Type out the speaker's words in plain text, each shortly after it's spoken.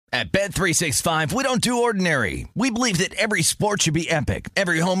At Bet365, we don't do ordinary. We believe that every sport should be epic.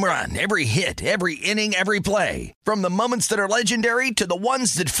 Every home run, every hit, every inning, every play. From the moments that are legendary to the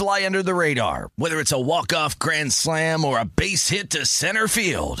ones that fly under the radar. Whether it's a walk-off grand slam or a base hit to center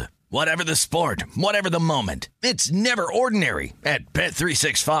field. Whatever the sport, whatever the moment. It's never ordinary at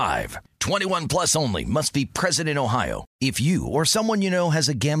Bet365. 21 plus only. Must be present in Ohio. If you or someone you know has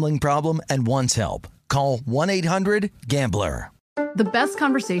a gambling problem and wants help, call 1-800-GAMBLER. The best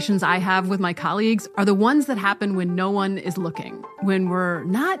conversations I have with my colleagues are the ones that happen when no one is looking, when we're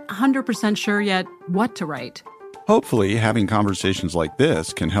not 100% sure yet what to write. Hopefully, having conversations like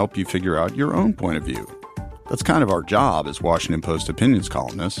this can help you figure out your own point of view. That's kind of our job as Washington Post opinions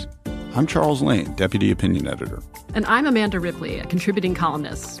columnists. I'm Charles Lane, Deputy Opinion Editor. And I'm Amanda Ripley, a contributing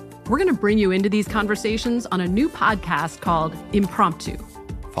columnist. We're going to bring you into these conversations on a new podcast called Impromptu.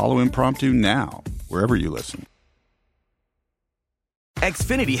 Follow Impromptu now, wherever you listen.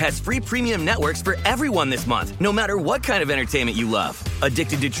 Xfinity has free premium networks for everyone this month, no matter what kind of entertainment you love.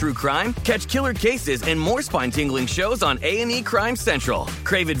 Addicted to true crime? Catch killer cases and more spine-tingling shows on A&E Crime Central.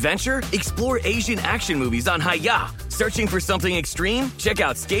 Crave adventure? Explore Asian action movies on Hi-YAH. Searching for something extreme? Check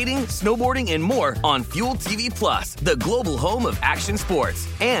out skating, snowboarding, and more on Fuel TV Plus, the global home of action sports.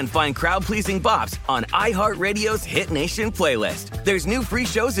 And find crowd-pleasing bops on iHeartRadio's Hit Nation playlist. There's new free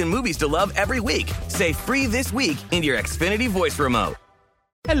shows and movies to love every week. Say free this week in your Xfinity voice remote.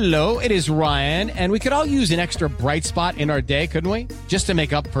 Hello, it is Ryan, and we could all use an extra bright spot in our day, couldn't we? Just to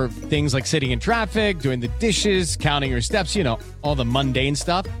make up for things like sitting in traffic, doing the dishes, counting your steps, you know, all the mundane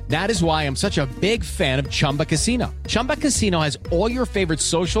stuff. That is why I'm such a big fan of Chumba Casino. Chumba Casino has all your favorite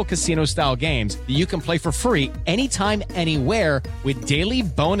social casino-style games that you can play for free anytime, anywhere with daily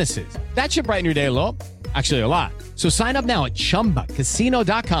bonuses. That should brighten your day a little. Actually, a lot. So sign up now at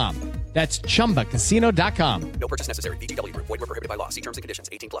ChumbaCasino.com. That's ChumbaCasino.com. No purchase necessary. VGW Group. Void where prohibited by law. See terms and conditions.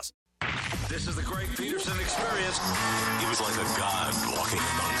 18 plus. This is the Greg Peterson Experience. He was like a god walking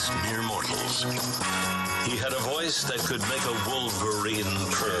amongst mere mortals. He had a voice that could make a Wolverine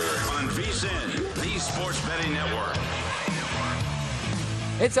purr. On VSiN, the Sports Betting Network.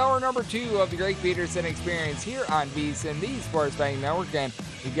 It's hour number 2 of the Greg Peterson Experience here on VSiN, the Sports Betting Network. And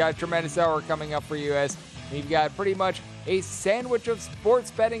we've got a tremendous hour coming up for you as we've got pretty much a sandwich of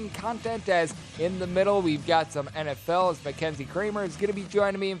sports betting content, as in the middle we've got some NFL, as Mackenzie Kramer is going to be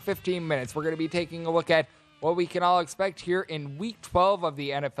joining me in 15 minutes. We're going to be taking a look at what we can all expect here in Week 12 of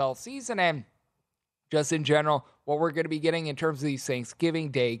the NFL season, and just in general, what we're going to be getting in terms of these Thanksgiving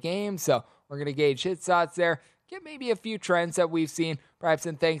Day games. So we're going to gauge his thoughts there, get maybe a few trends that we've seen perhaps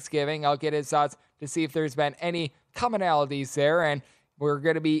in Thanksgiving. I'll get his thoughts to see if there's been any commonalities there, and we're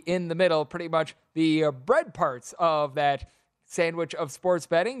going to be in the middle, pretty much the bread parts of that sandwich of sports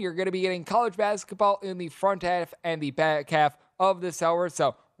betting. You're going to be getting college basketball in the front half and the back half of this hour. So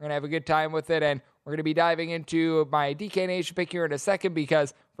we're going to have a good time with it. And we're going to be diving into my DK Nation pick here in a second,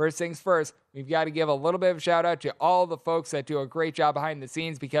 because first things first, we've got to give a little bit of a shout out to all the folks that do a great job behind the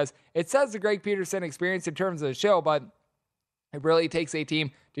scenes, because it says the Greg Peterson Experience in terms of the show, but it really takes a team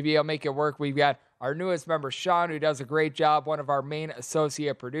to be able to make it work. We've got our newest member, Sean, who does a great job, one of our main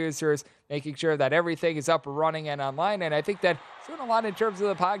associate producers, making sure that everything is up and running and online. And I think that it's doing a lot in terms of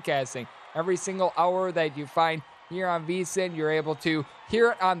the podcasting. Every single hour that you find here on VSiN, you're able to hear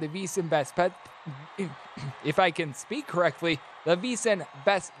it on the VSiN Best Bet, if I can speak correctly, the VSiN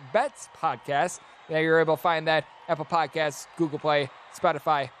Best Bets podcast. Now you're able to find that Apple Podcasts, Google Play,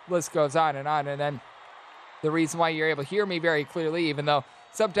 Spotify, list goes on. And then the reason why you're able to hear me very clearly, even though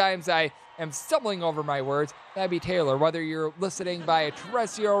sometimes I am stumbling over my words, that'd be Taylor. Whether you're listening via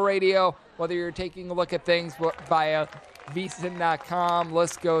terrestrial radio, whether you're taking a look at things via VSiN.com,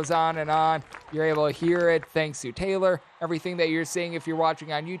 list goes on and on. You're able to hear it thanks to Taylor. Everything that you're seeing, if you're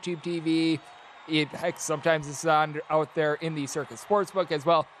watching on YouTube TV, heck, sometimes it's out there in the Circus Sportsbook as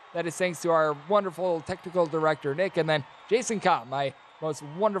well. That is thanks to our wonderful technical director, Nick, and then Jason Cobb, my most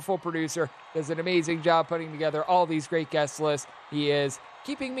wonderful producer, does an amazing job putting together all these great guest lists. He is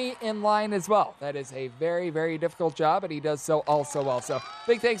keeping me in line as well. That is a very, very difficult job, and he does so also well. So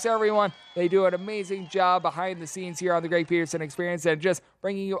big thanks to everyone. They do an amazing job behind the scenes here on the Greg Peterson Experience, and just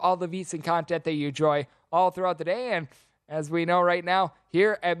bringing you all the VSiN content that you enjoy all throughout the day. And as we know right now,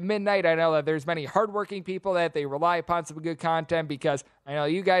 here at midnight, I know that there's many hardworking people that they rely upon some good content, because I know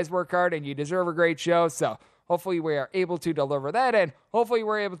you guys work hard and you deserve a great show. So hopefully we are able to deliver that, and hopefully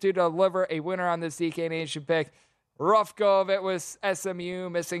we're able to deliver a winner on this DK Nation pick. Rough go of it with SMU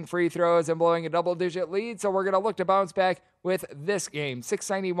missing free throws and blowing a double-digit lead, so we're going to look to bounce back with this game.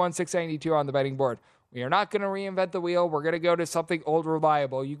 691, 692 on the betting board. We are not going to reinvent the wheel. We're going to go to something old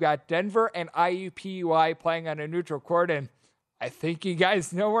reliable. You got Denver and IUPUI playing on a neutral court, and I think you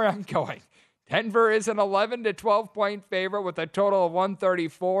guys know where I'm going. Denver is an 11 to 12 point favorite with a total of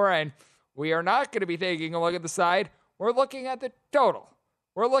 134, and we are not going to be taking a look at the side. We're looking at the total.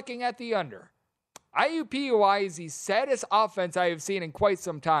 We're looking at the under. IUPUI is the saddest offense I have seen in quite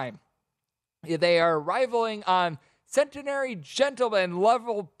some time. They are rivaling on Centenary Gentleman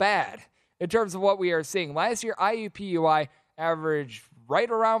level bad in terms of what we are seeing. Last year, IUPUI averaged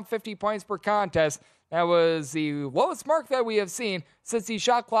right around 50 points per contest. That was the lowest mark that we have seen since the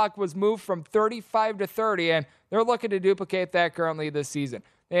shot clock was moved from 35 to 30, and they're looking to duplicate that currently this season.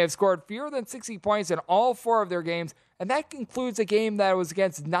 They have scored fewer than 60 points in all 4 of their games, and that concludes a game that was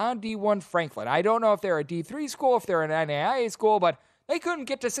against non-D1 Franklin. I don't know if they're a D3 school, if they're an NAIA school, but they couldn't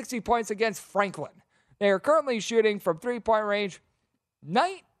get to 60 points against Franklin. They are currently shooting from three-point range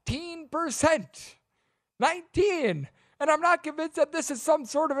 19%. 19! And I'm not convinced that this is some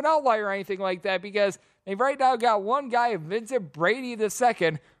sort of an outlier or anything like that, because they've right now got one guy, Vincent Brady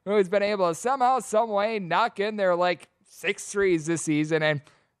II, who has been able to somehow, some way knock in their 6 threes this season, and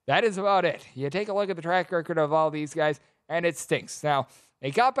that is about it. You take a look at the track record of all these guys, and it stinks. Now, they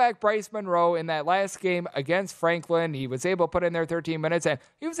got back Bryce Monroe in that last game against Franklin. He was able to put in there 13 minutes, and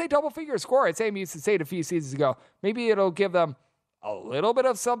he was a double-figure scorer at Sam Houston State a few seasons ago. Maybe it'll give them a little bit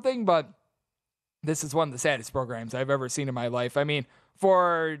of something, but this is one of the saddest programs I've ever seen in my life. I mean,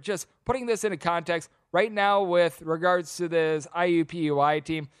 for just putting this into context, right now with regards to this IUPUI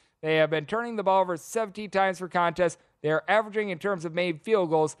team, they have been turning the ball over 17 times per contest. They're averaging, in terms of made field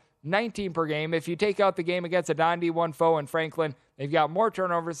goals, 19 per game. If you take out the game against a non-D1 foe in Franklin, they've got more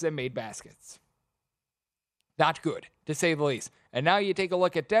turnovers than made baskets. Not good, to say the least. And now you take a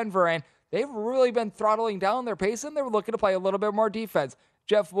look at Denver, and they've really been throttling down their pace, and they're looking to play a little bit more defense.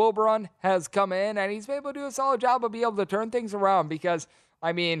 Jeff Wilburn has come in, and he's been able to do a solid job of being able to turn things around because,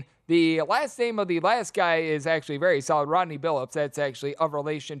 I mean, the last name of the last guy is actually very solid, Rodney Billups. That's actually of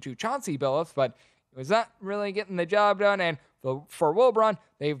relation to Chauncey Billups, but he was not really getting the job done. And for Wilburn,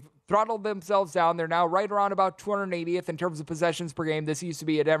 they've throttled themselves down. They're now right around about 280th in terms of possessions per game. This used to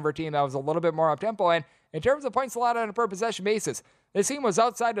be a Denver team that was a little bit more up-tempo. And in terms of points allowed on a per-possession basis, this team was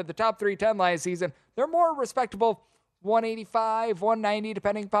outside of the top 310 last season. They're more respectable 185, 190,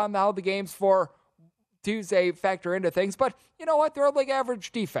 depending upon how the games for Tuesday factor into things. But you know what? They're a league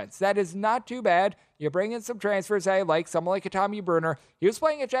average defense. That is not too bad. You bring in some transfers I like, someone like a Tommy Bruner. He was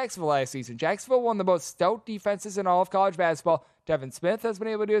playing at Jacksonville last season. Jacksonville won the most stout defenses in all of college basketball. Devin Smith has been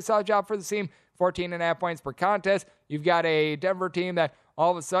able to do a solid job for the team, 14.5 points per contest. You've got a Denver team that all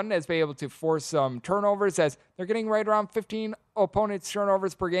of a sudden has been able to force some turnovers as they're getting right around 15 opponents'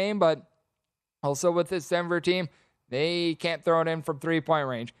 turnovers per game. But also with this Denver team, they can't throw it in from three-point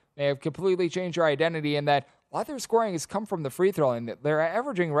range. They have completely changed their identity in that a lot of their scoring has come from the free throw line. They're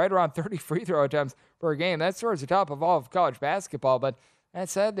averaging right around 30 free throw attempts per game. That's towards the top of all of college basketball. But that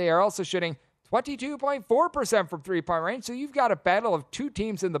said, they are also shooting 22.4% from three-point range. So you've got a battle of two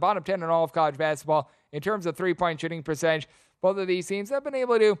teams in the bottom 10 in all of college basketball in terms of three-point shooting percentage. Both of these teams have been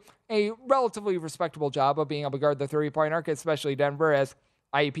able to do a relatively respectable job of being able to guard the three-point arc, especially Denver, as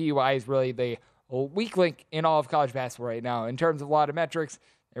IUPUI is really the weak link in all of college basketball right now. In terms of a lot of metrics,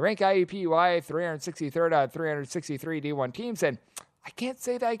 they rank IUPUI 363rd out of 363 D1 teams, and I can't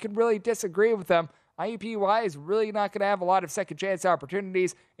say that I can really disagree with them. IUPUI is really not going to have a lot of second chance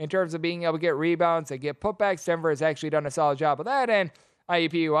opportunities in terms of being able to get rebounds and get putbacks. Denver has actually done a solid job of that, and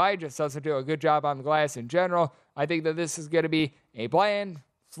IUPUI just doesn't do a good job on the glass in general. I think that this is going to be a bland,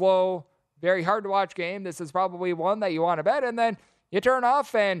 slow, very hard to watch game. This is probably one that you want to bet, and then you turn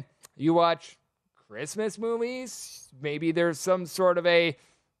off and you watch Christmas movies. Maybe there's some sort of a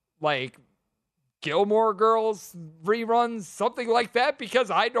Gilmore Girls reruns, something like that, because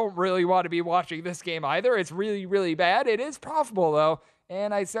I don't really want to be watching this game either. It's really, really bad. It is profitable, though,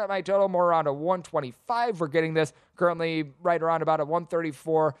 and I set my total more around a 125 for getting this, currently right around about a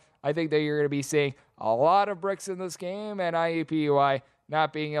 134. I think that you're going to be seeing a lot of bricks in this game, and IUPUI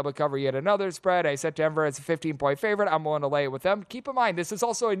not being able to cover yet another spread. I set Denver as a 15-point favorite. I'm willing to lay it with them. Keep in mind, this is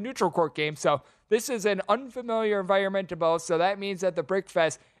also a neutral court game, so this is an unfamiliar environment to both, so that means that the Brick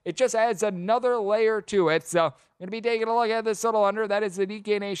Fest, it just adds another layer to it. So I'm going to be taking a look at this total under. That is the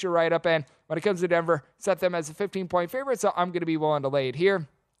DK Nation write-up, and when it comes to Denver, set them as a 15-point favorite, so I'm going to be willing to lay it here.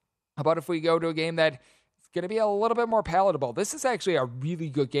 How about if we go to a game that going to be a little bit more palatable? This is actually a really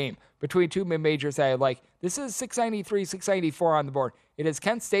good game between two mid-majors that I like. This is 693, 694 on the board. It is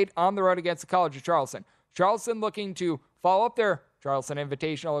Kent State on the road against the College of Charleston. Charleston looking to follow up their Charleston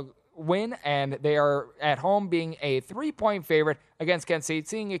Invitational win, and they are at home being a 3-point favorite against Kent State,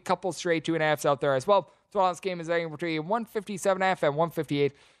 seeing a couple straight 2.5s out there as well. So this game is between 157.5 and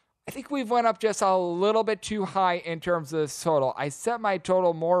 158. I think we've went up just a little bit too high in terms of this total. I set my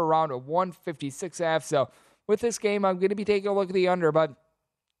total more around a 156.5. So with this game, I'm going to be taking a look at the under. But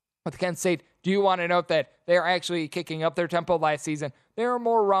with Kent State, do you want to note that they're actually kicking up their tempo last season? They were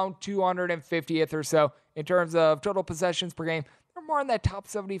more around 250th or so in terms of total possessions per game. They're more in that top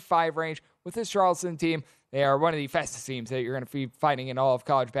 75 range. With this Charleston team, they are one of the fastest teams that you're going to be fighting in all of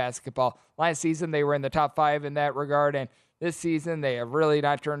college basketball. Last season, they were in the top 5 in that regard, and this season, they have really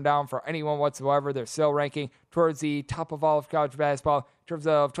not turned down for anyone whatsoever. They're still ranking towards the top of all of college basketball in terms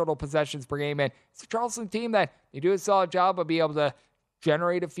of total possessions per game. And it's a Charleston team that they do a solid job of being able to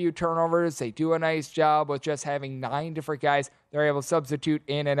generate a few turnovers. They do a nice job with just having 9 different guys they're able to substitute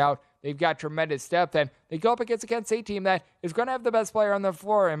in and out. They've got tremendous depth, and they go up against a Kent State team that is going to have the best player on the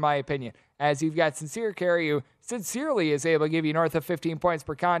floor, in my opinion, as you've got Sincere Carey, who sincerely is able to give you north of 15 points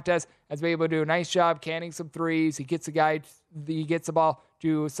per contest, has been able to do a nice job canning some threes. He gets the ball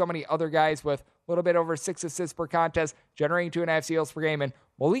to so many other guys with a little bit over 6 assists per contest, generating 2.5 steals per game. And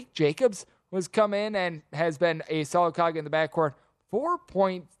Malik Jacobs has come in and has been a solid cog in the backcourt,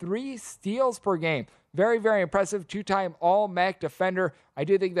 4.3 steals per game. Very, very impressive. 2-time All-MAC defender. I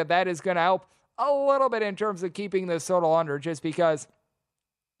do think that is going to help a little bit in terms of keeping this total under, just because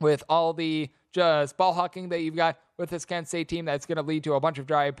with all the just ball hawking that you've got with this Kent State team, that's going to lead to a bunch of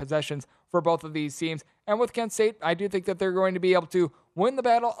dry possessions for both of these teams. And with Kent State, I do think that they're going to be able to win the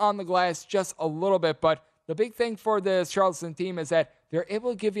battle on the glass just a little bit. But the big thing for this Charleston team is that they're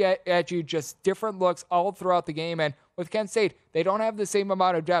able to give you at you just different looks all throughout the game. And with Kent State, they don't have the same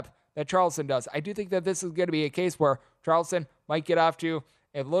amount of depth that Charleston does. I do think that this is going to be a case where Charleston might get off to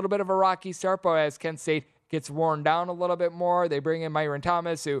a little bit of a rocky start, but as Kent State gets worn down a little bit more, they bring in Myron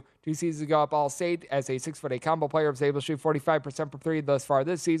Thomas, who 2 seasons ago up All-State as a 6'8" combo player, was able to shoot 45% from 3 thus far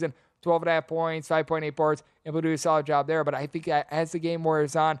this season, 12.5 points, 5.8 boards, able to do a solid job there. But I think that as the game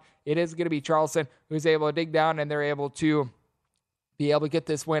wears on, it is going to be Charleston who's able to dig down, and they're able to be able to get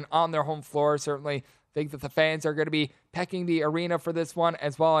this win on their home floor. Certainly think that the fans are going to be pecking the arena for this one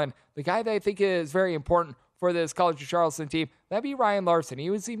as well. And the guy that I think is very important for this College of Charleston team, that'd be Ryan Larson. He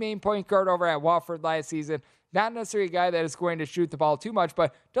was the main point guard over at Wofford last season. Not necessarily a guy that is going to shoot the ball too much,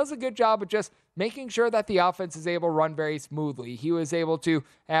 but does a good job of just making sure that the offense is able to run very smoothly. He was able to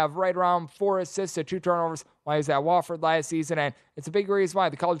have right around 4 assists to 2 turnovers while he was at Wofford last season, and it's a big reason why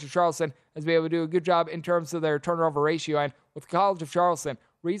the College of Charleston has been able to do a good job in terms of their turnover ratio. And with the College of Charleston,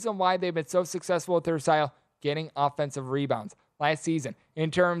 reason why they've been so successful with their style, getting offensive rebounds. Last season, in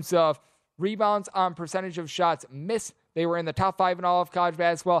terms of rebounds on percentage of shots missed, they were in the top 5 in all of college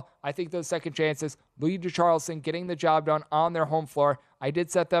basketball. I think those second chances lead to Charleston getting the job done on their home floor. I did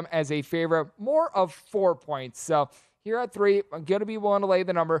set them as a favorite, more of 4 points. So here at 3, I'm going to be willing to lay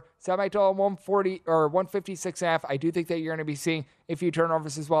the number. Set my total 140 or 156.5. I do think that you're going to be seeing a few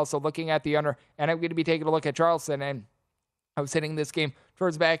turnovers as well. So looking at the under, and I'm going to be taking a look at Charleston. And I was hitting this game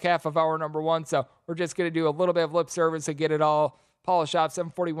towards the back half of hour number 1. So we're just going to do a little bit of lip service and get it all polished off.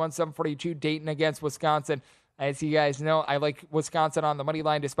 741-742 Dayton against Wisconsin. As you guys know, I like Wisconsin on the money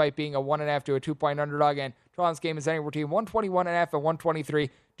line despite being a 1.5 to a 2-point underdog. And Toronto's game is anywhere between 121.5 and 123.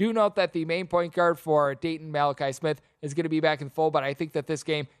 Do note that the main point guard for Dayton, Malachi Smith, is going to be back in full, but I think that this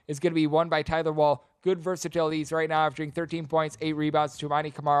game is going to be won by Tyler Wall. Good versatility. He's right now averaging 13 points, 8 rebounds.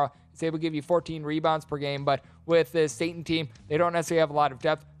 Tumani Kamara is able to give you 14 rebounds per game, but with this Dayton team, they don't necessarily have a lot of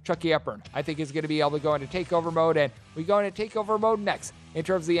depth. Chucky Hepburn, I think, is going to be able to go into takeover mode, and we go into takeover mode next in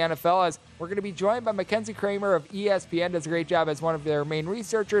terms of the NFL, as we're going to be joined by Mackenzie Kramer of ESPN. Does a great job as one of their main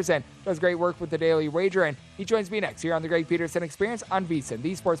researchers and does great work with the Daily Wager, and he joins me next here on the Greg Peterson Experience on VSiN,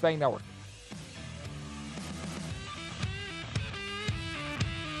 the Sports Betting Network.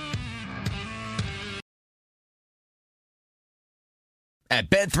 At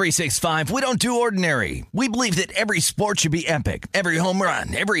Bet365, we don't do ordinary. We believe that every sport should be epic. Every home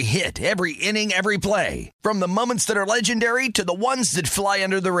run, every hit, every inning, every play. From the moments that are legendary to the ones that fly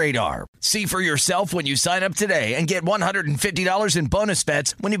under the radar. See for yourself when you sign up today and get $150 in bonus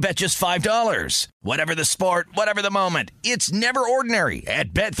bets when you bet just $5. Whatever the sport, whatever the moment, it's never ordinary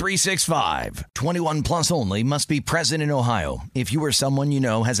at Bet365. 21 plus only. Must be present in Ohio. If you or someone you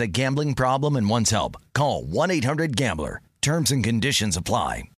know has a gambling problem and wants help, call 1-800-GAMBLER. Terms and conditions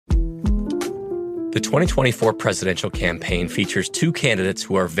apply. The 2024 presidential campaign features 2 candidates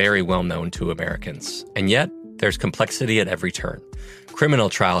who are very well known to Americans. And yet, there's complexity at every turn. Criminal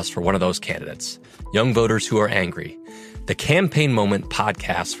trials for one of those candidates. Young voters who are angry. The Campaign Moment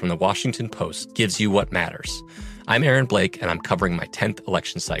podcast from the Washington Post gives you what matters. I'm Aaron Blake, and I'm covering my 10th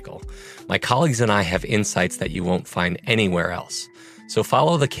election cycle. My colleagues and I have insights that you won't find anywhere else. So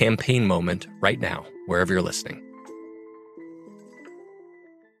follow The Campaign Moment right now, wherever you're listening.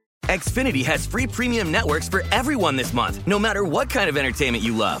 Xfinity has free premium networks for everyone this month, no matter what kind of entertainment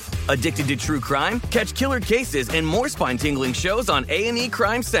you love. Addicted to true crime? Catch killer cases and more spine-tingling shows on A&E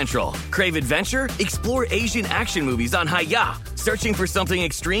Crime Central. Crave adventure? Explore Asian action movies on Hi-YAH. Searching for something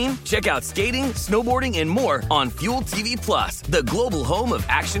extreme? Check out skating, snowboarding, and more on Fuel TV Plus, the global home of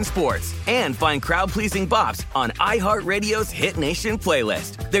action sports. And find crowd-pleasing bops on iHeartRadio's Hit Nation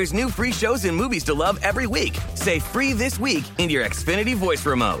playlist. There's new free shows and movies to love every week. Say free this week in your Xfinity voice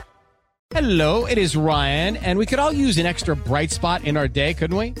remote. Hello, it is Ryan, and we could all use an extra bright spot in our day,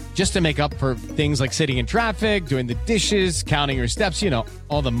 couldn't we? Just to make up for things like sitting in traffic, doing the dishes, counting your steps,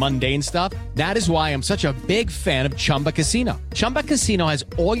 all the mundane stuff. That is why I'm such a big fan of Chumba Casino. Chumba Casino has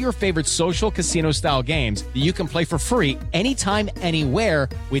all your favorite social casino-style games that you can play for free anytime, anywhere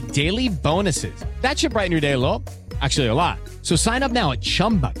with daily bonuses. That should brighten your day a little. Actually, a lot. So sign up now at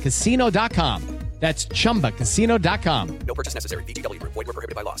ChumbaCasino.com. That's ChumbaCasino.com. No purchase necessary. VGW Group. Void where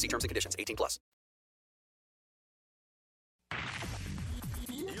prohibited by law. See terms and conditions. 18+.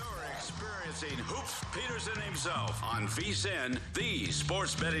 You're experiencing Hoops Peterson himself on VSiN, the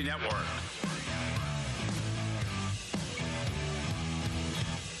Sports Betting Network.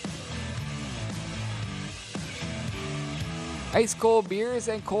 Ice cold beers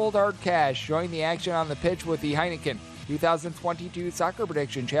and cold hard cash. Join the action on the pitch with the Heineken 2022 Soccer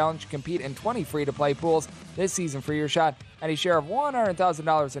Prediction Challenge. Compete in 20 free-to-play pools this season for your shot at a share of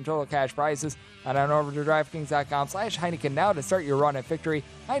 $100,000 in total cash prizes. Head on over to DraftKings.com/Heineken now to start your run at victory.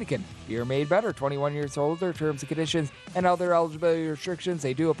 Heineken, beer made better. 21 years older. Terms and conditions and other eligibility restrictions,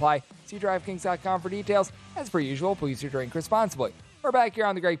 they do apply. See DraftKings.com for details. As per usual, please drink responsibly. We're back here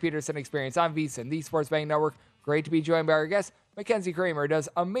on the Greg Peterson Experience on VSiN, the Sports Betting Network. Great to be joined by our guest, Mackenzie Kramer. Does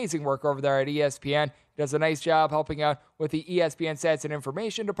amazing work over there at ESPN. Does a nice job helping out with the ESPN Stats and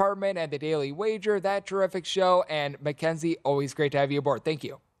Information Department and the Daily Wager, that terrific show. And Mackenzie, always great to have you aboard. Thank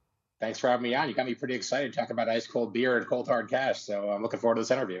you. Thanks for having me on. You got me pretty excited talking about ice cold beer and cold hard cash. So I'm looking forward to this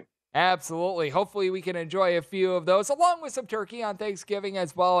interview. Absolutely. Hopefully we can enjoy a few of those, along with some turkey on Thanksgiving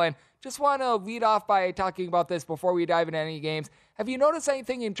as well. And just want to lead off by talking about this before we dive into any games. Have you noticed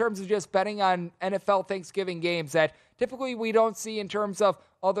anything in terms of just betting on NFL Thanksgiving games that typically we don't see in terms of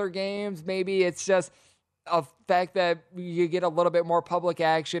other games? Maybe it's just a fact that you get a little bit more public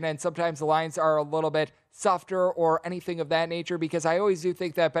action and sometimes the lines are a little bit softer or anything of that nature, because I always do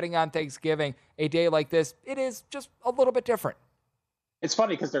think that betting on Thanksgiving, a day like this, it is just a little bit different. It's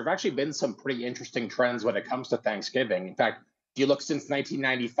funny because there have actually been some pretty interesting trends when it comes to Thanksgiving. In fact, if you look since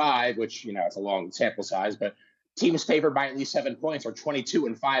 1995, which, it's a long sample size, but teams favored by at least 7 points are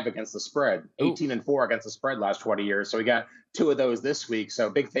 22-5 against the spread, 18-4 against the spread last 20 years. So we got 2 of those this week. So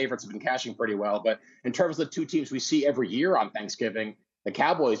big favorites have been cashing pretty well. But in terms of the 2 teams we see every year on Thanksgiving, the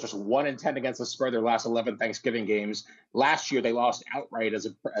Cowboys just 1-10 against the spread their last 11 Thanksgiving games. Last year, they lost outright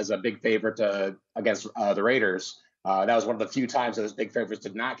as a big favorite against the Raiders. That was one of the few times that those big favorites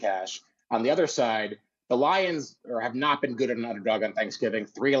did not cash. On the other side, the Lions have not been good at an underdog on Thanksgiving.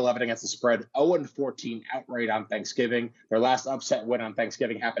 3-11 against the spread, 0-14 outright on Thanksgiving. Their last upset win on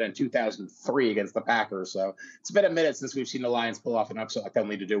Thanksgiving happened in 2003 against the Packers. So it's been a minute since we've seen the Lions pull off an upset like they'll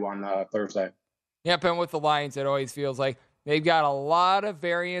need to do on Thursday. Yep, and with the Lions, it always feels like they've got a lot of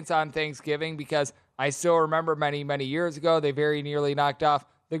variance on Thanksgiving, because I still remember many, many years ago, they very nearly knocked off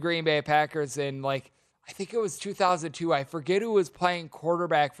the Green Bay Packers in I think it was 2002. I forget who was playing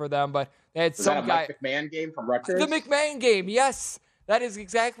quarterback for them, but they had some guy. Mike McMahon game from Rutgers? The McMahon game, yes. That is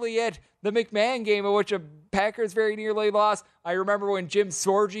exactly it. The McMahon game, in which the Packers very nearly lost. I remember when Jim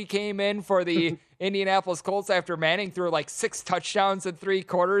Sorgi came in for the Indianapolis Colts after Manning threw 6 touchdowns in 3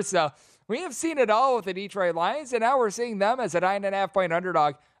 quarters. So we have seen it all with the Detroit Lions, and now we're seeing them as a 9.5-point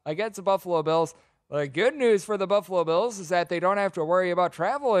underdog against the Buffalo Bills. The good news for the Buffalo Bills is that they don't have to worry about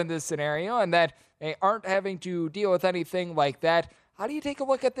travel in this scenario, and that they aren't having to deal with anything like that. How do you take a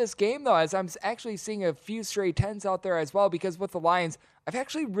look at this game, though, as I'm actually seeing a few straight 10s out there as well? Because with the Lions, I've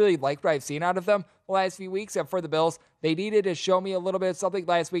actually really liked what I've seen out of them the last few weeks. And for the Bills, they needed to show me a little bit of something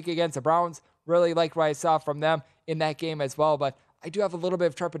last week against the Browns. Really liked what I saw from them in that game as well. But I do have a little bit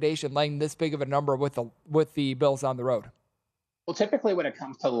of trepidation laying this big of a number with the Bills on the road. Well, typically when it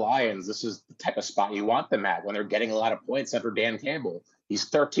comes to the Lions, this is the type of spot you want them at when they're getting a lot of points under Dan Campbell. He's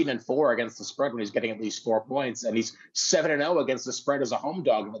 13-4 against the spread when he's getting at least 4 points, and he's 7-0 against the spread as a home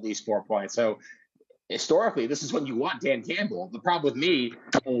dog of at least 4 points. So historically, this is when you want Dan Campbell. The problem with me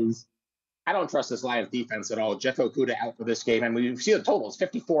is I don't trust this Lions defense at all. Jeff Okudah out for this game. And we see the total is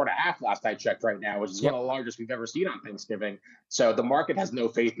 54.5 last I checked right now, which is one of the largest we've ever seen on Thanksgiving. So the market has no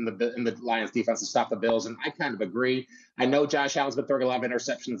faith in the Lions defense to stop the Bills. And I kind of agree. I know Josh Allen's been throwing a lot of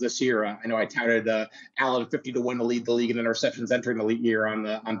interceptions this year. I know I touted Allen 50-1 to lead the league in interceptions entering the year on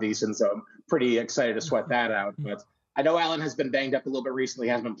VSiN. So I'm pretty excited to sweat that out. But I know Allen has been banged up a little bit recently,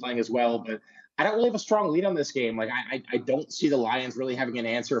 hasn't been playing as well, but I don't really have a strong lead on this game. Like I don't see the Lions really having an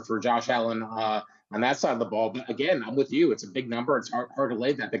answer for Josh Allen on that side of the ball. But again, I'm with you. It's a big number. It's hard to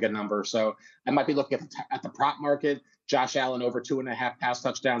lay that big a number. So I might be looking at the prop market. Josh Allen over 2.5 pass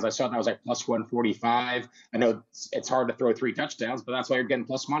touchdowns. I saw that was like plus 145. I know it's hard to throw 3 touchdowns, but that's why you're getting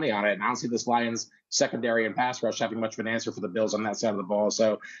plus money on it. And I don't see this Lions secondary and pass rush having much of an answer for the Bills on that side of the ball.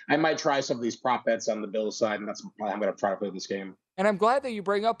 So I might try some of these prop bets on the Bills side, and that's why I'm going to try to play this game. And I'm glad that you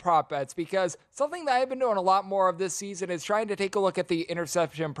bring up prop bets, because something that I've been doing a lot more of this season is trying to take a look at the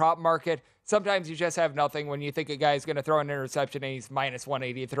interception prop market. Sometimes you just have nothing when you think a guy's going to throw an interception and he's minus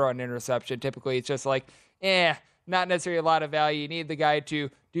 180 to throw an interception. Typically, it's just like, not necessarily a lot of value. You need the guy to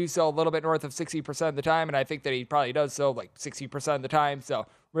do so a little bit north of 60% of the time, and I think that he probably does so like 60% of the time, so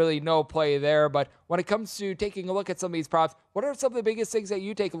really no play there. But when it comes to taking a look at some of these props, what are some of the biggest things that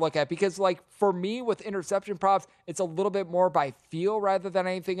you take a look at? Because like for me with interception props, it's a little bit more by feel rather than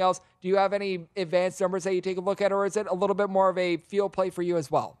anything else. Do you have any advanced numbers that you take a look at, or is it a little bit more of a feel play for you as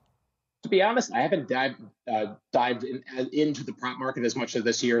well? To be honest, I haven't dived into the prop market as much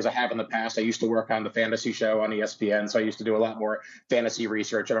this year as I have in the past. I used to work on the fantasy show on ESPN, so I used to do a lot more fantasy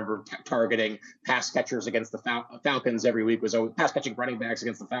research. I remember targeting pass catchers against the Falcons every week. Pass catching running backs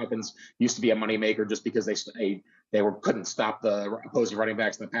against the Falcons used to be a moneymaker just because they couldn't stop the opposing running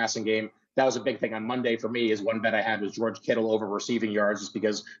backs in the passing game. That was a big thing on Monday for me. Is one bet I had was George Kittle over receiving yards, just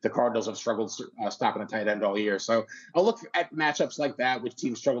because the Cardinals have struggled stopping the tight end all year. So I'll look at matchups like that, which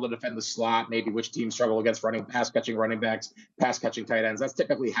teams struggle to defend the slot, maybe which teams struggle against pass catching running backs, pass catching tight ends. That's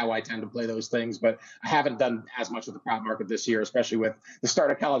typically how I tend to play those things. But I haven't done as much with the prop market this year, especially with the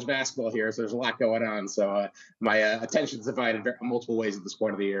start of college basketball here. So there's a lot going on. So my attention's divided in multiple ways at this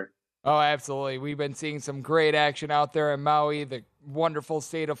point of the year. Oh, absolutely. We've been seeing some great action out there in Maui, the wonderful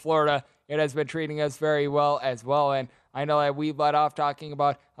state of Florida. It has been treating us very well as well. And I know that we led off talking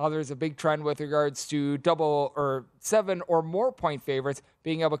about how there's a big trend with regards to 7 or more point favorites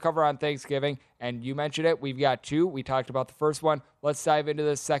being able to cover on Thanksgiving. And you mentioned it. We've got 2. We talked about the first one. Let's dive into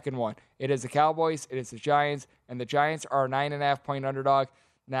the second one. It is the Cowboys. It is the Giants. And the Giants are a 9.5 point underdog.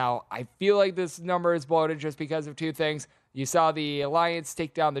 Now, I feel like this number is bloated just because of 2 things. You saw the Lions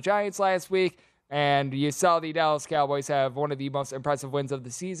take down the Giants last week, and you saw the Dallas Cowboys have one of the most impressive wins of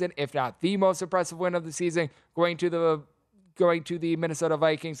the season, if not the most impressive win of the season, going to the Minnesota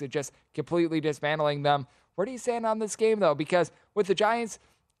Vikings and just completely dismantling them. Where do you stand on this game, though? Because with the Giants,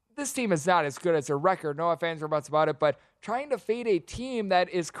 this team is not as good as their record. No offense or buts about it, but trying to fade a team that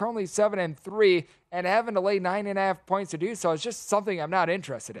is currently 7-3 and having to lay 9.5 points to do so is just something I'm not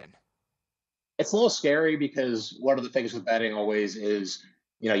interested in. It's a little scary because one of the things with betting always is,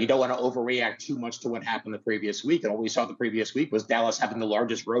 you don't want to overreact too much to what happened the previous week. And what we saw the previous week was Dallas having the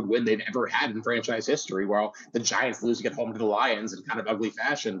largest road win they've ever had in franchise history, while the Giants losing at home to the Lions in kind of ugly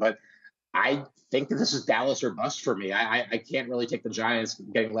fashion. But I think that this is Dallas or bust for me. I can't really take the Giants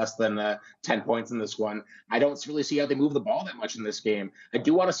getting less than 10 points in this one. I don't really see how they move the ball that much in this game. I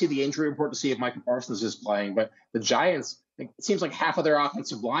do want to see the injury report to see if Micah Parsons is playing, but the Giants, it seems like half of their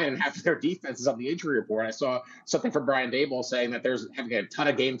offensive line and half of their defense is on the injury report. I saw something from Brian Daboll saying that there's having a ton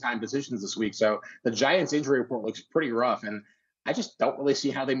of game time decisions this week. So the Giants injury report looks pretty rough, and I just don't really see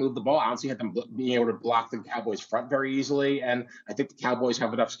how they move the ball. I don't see them being able to block the Cowboys front very easily. And I think the Cowboys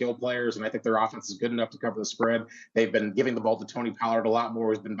have enough skill players, and I think their offense is good enough to cover the spread. They've been giving the ball to Tony Pollard a lot more,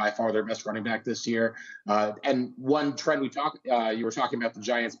 who's been by far their best running back this year. And one trend you were talking about the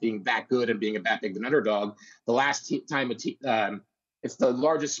Giants being that good and being a that big of an underdog. The last time it's the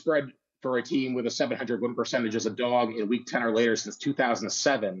largest spread for a team with a 700 win percentage as a dog in week 10 or later since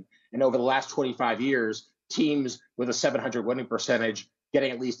 2007. And over the last 25 years, teams with a 700 winning percentage getting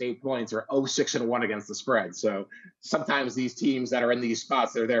at least 8 points are 0-6-1 against the spread. So sometimes these teams that are in these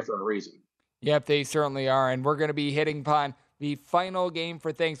spots, they're there for a reason. Yep, they certainly are. And we're going to be hitting upon the final game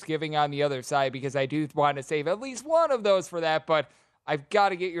for Thanksgiving on the other side, because I do want to save at least one of those for that. But I've got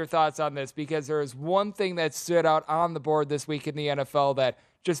to get your thoughts on this, because there is one thing that stood out on the board this week in the NFL that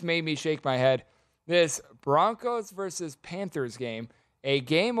just made me shake my head. This Broncos versus Panthers game. A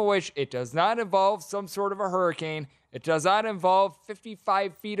game in which it does not involve some sort of a hurricane. It does not involve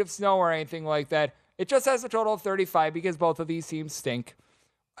 55 feet of snow or anything like that. It just has a total of 35 because both of these teams stink.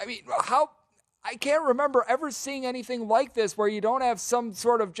 I mean, I can't remember ever seeing anything like this where you don't have some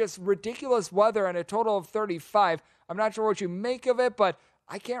sort of just ridiculous weather and a total of 35. I'm not sure what you make of it, but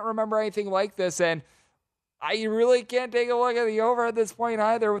I can't remember anything like this, and I really can't take a look at the over at this point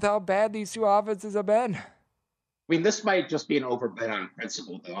either with how bad these two offenses have been. I mean, this might just be an overbet on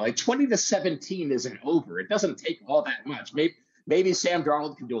principle, though. Like 20-17 is an over. It doesn't take all that much. Maybe Sam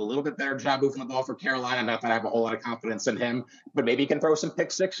Darnold can do a little bit better job moving the ball for Carolina. Not that I have a whole lot of confidence in him, but maybe he can throw some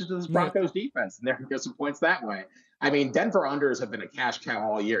pick sixes to this Broncos defense, and there can get some points that way. I mean, Denver unders have been a cash cow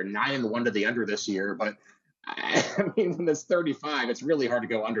all year, 9-1 to the under this year, but I mean, when it's 35, it's really hard to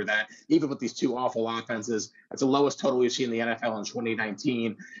go under that, even with these two awful offenses. It's the lowest total we've seen in the NFL in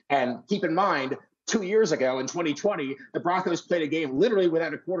 2019. And keep in mind, 2 years ago in 2020, the Broncos played a game literally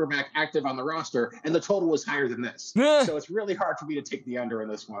without a quarterback active on the roster, and the total was higher than this. So it's really hard for me to take the under in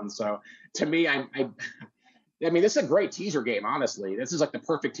this one. So to me, I mean, this is a great teaser game, honestly. This is like the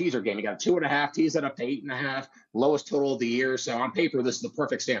perfect teaser game. You got 2.5, tease it up to 8.5, lowest total of the year. So on paper, this is the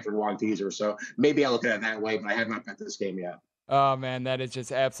perfect Stanford Wong teaser. So maybe I'll look at it that way, but I have not bet this game yet. Oh, man, that is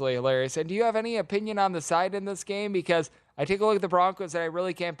just absolutely hilarious. And do you have any opinion on the side in this game? Because I take a look at the Broncos and I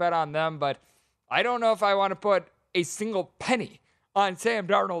really can't bet on them, but I don't know if I want to put a single penny on Sam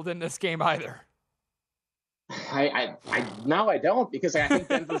Darnold in this game either. Now I don't, because I think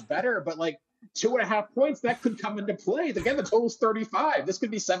Denver's better, but like 2.5 points, that could come into play. Again, the total's 35. This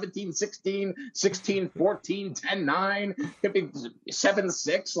could be 17-16, 16-14, 10-9, could be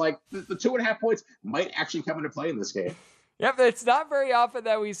 7-6. Like the 2.5 points might actually come into play in this game. Yep, it's not very often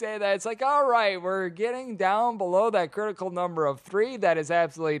that we say that. It's like, all right, we're getting down below that critical number of 3. That is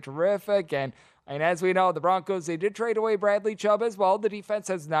absolutely terrific. And as we know, the Broncos, they did trade away Bradley Chubb as well. The defense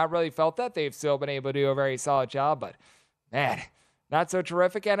has not really felt that. They've still been able to do a very solid job, but man, not so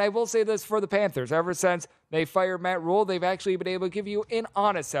terrific. And I will say this for the Panthers. Ever since they fired Matt Rule, they've actually been able to give you an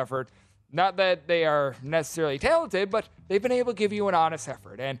honest effort. Not that they are necessarily talented, but they've been able to give you an honest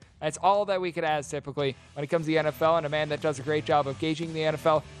effort. And that's all that we could ask typically when it comes to the NFL. And a man that does a great job of gauging the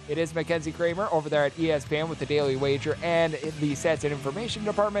NFL, it is Mackenzie Kramer over there at ESPN with the Daily Wager and the Stats and Information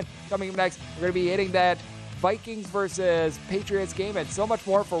Department. Coming up next, we're going to be hitting that Vikings versus Patriots game and so much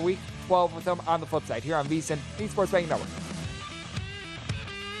more for Week 12 with them on the flip side here on VSiN, the Sports Betting Network.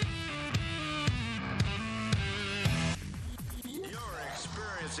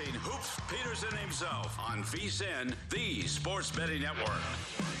 Hoops Peterson himself on VSiN, the Sports Betting Network.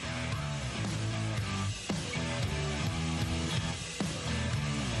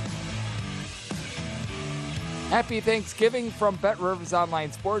 Happy Thanksgiving from BetRivers Online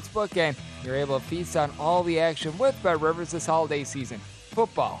Sportsbook, and you're able to feast on all the action with BetRivers this holiday season.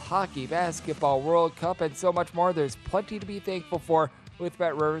 Football, hockey, basketball, World Cup, and so much more. There's plenty to be thankful for with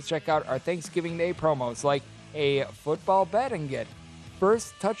BetRivers. Check out our Thanksgiving Day promos like a football bet and get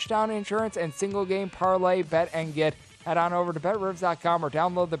first touchdown insurance and single game parlay bet and get. Head on over to BetRivers.com or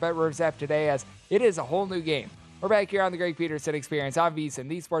download the BetRivers app today, as it is a whole new game. We're back here on the Greg Peterson Experience on VSiN,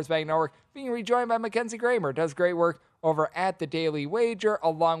 the Sports Betting Network, being rejoined by Mackenzie Kramer. Does great work over at the Daily Wager,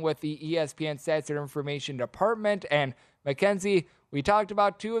 along with the ESPN Stats and Information Department. And Mackenzie, we talked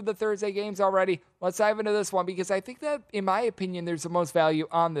about 2 of the Thursday games already. Let's dive into this one, because I think that, in my opinion, there's the most value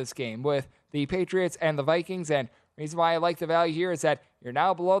on this game with the Patriots and the Vikings. And the reason why I like the value here is that you're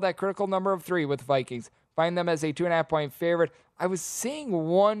now below that critical number of 3 with the Vikings. Find them as a 2.5-point favorite. I was seeing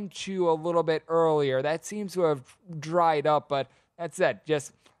 1-2 a little bit earlier. That seems to have dried up, but that's it.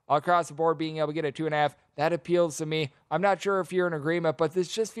 Just across the board, being able to get a 2.5, that appeals to me. I'm not sure if you're in agreement, but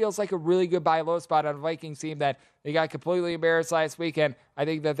this just feels like a really good buy low spot on a Vikings team that they got completely embarrassed last weekend. I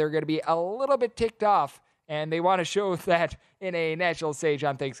think that they're going to be a little bit ticked off, and they want to show that in a national stage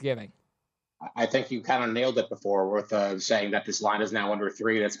on Thanksgiving. I think you kind of nailed it before with saying that this line is now under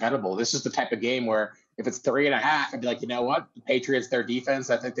 3 and it's bettable. This is the type of game where if it's 3.5, I'd be like, you know what? The Patriots, their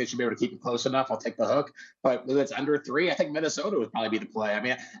defense, I think they should be able to keep it close enough. I'll take the hook. But if it's under 3, I think Minnesota would probably be the play. I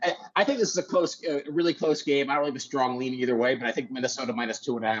mean, I think this is a really close game. I don't really have a strong lean either way, but I think Minnesota minus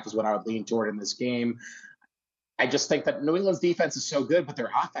 2.5 is what I would lean toward in this game. I just think that New England's defense is so good, but their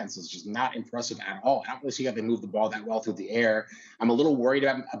offense is just not impressive at all. I don't really see how they move the ball that well through the air. I'm a little worried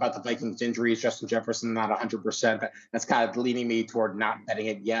about the Vikings' injuries. Justin Jefferson not 100%. That's kind of leaning me toward not betting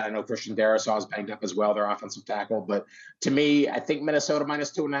it yet. I know Christian Darrisaw is banged up as well, their offensive tackle. But to me, I think Minnesota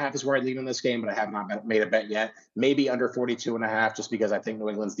minus 2.5 is where I lean in this game, but I have not made a bet yet. Maybe under 42.5, just because I think New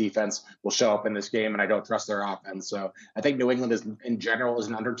England's defense will show up in this game, and I don't trust their offense. So I think New England is, in general, is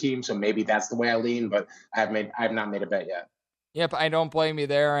an under team. So maybe that's the way I lean, but I have not made a bet yet. Yep, I don't blame you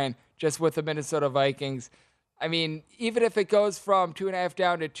there. And just with the Minnesota Vikings, I mean, even if it goes from 2.5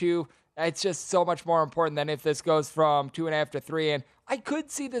 down to 2, it's just so much more important than if this goes from 2.5 to 3. And I could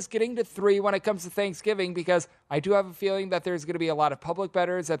see this getting to 3 when it comes to Thanksgiving, because I do have a feeling that there's going to be a lot of public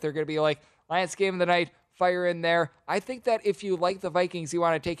bettors, that they're going to be like, last game of the night, fire in there. I think that if you like the Vikings, you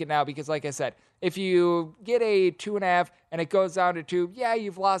want to take it now, because like I said, if you get a 2.5 and it goes down to 2, yeah,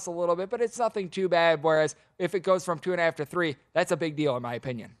 you've lost a little bit, but it's nothing too bad. Whereas if it goes from 2.5 to 3, that's a big deal in my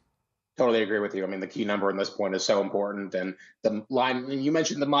opinion. Totally agree with you. I mean, the key number in this point is so important. And the line, you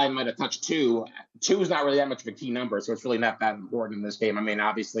mentioned the line might have touched 2. 2 is not really that much of a key number, so it's really not that important in this game. I mean,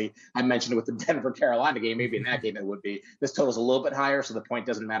 obviously, I mentioned it with the Denver-Carolina game. Maybe in that game it would be. This total's a little bit higher, so the point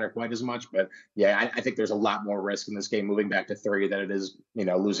doesn't matter quite as much. But, yeah, I think there's a lot more risk in this game moving back to 3 than it is,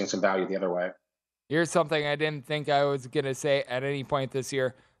 losing some value the other way. Here's something I didn't think I was going to say at any point this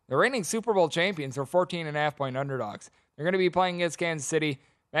year. The reigning Super Bowl champions are 14.5-point underdogs. They're going to be playing against Kansas City.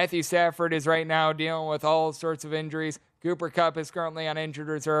 Matthew Stafford is right now dealing with all sorts of injuries. Cooper Kupp is currently on injured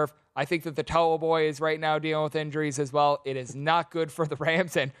reserve. I think that the Towel Boy is right now dealing with injuries as well. It is not good for the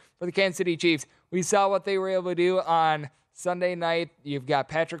Rams and for the Kansas City Chiefs. We saw what they were able to do on Sunday night. You've got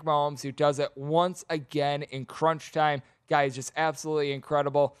Patrick Mahomes, who does it once again in crunch time. Guy is just absolutely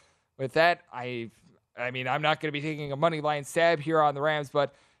incredible. With that, I mean, I'm not going to be taking a money line stab here on the Rams,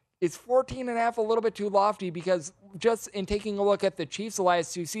 but is 14.5 a little bit too lofty? Because just in taking a look at the Chiefs the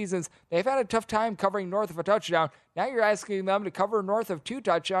last 2 seasons, they've had a tough time covering north of a touchdown. Now you're asking them to cover north of 2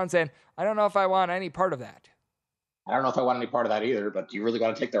 touchdowns, and I don't know if I want any part of that. I don't know if I want any part of that either, but do you really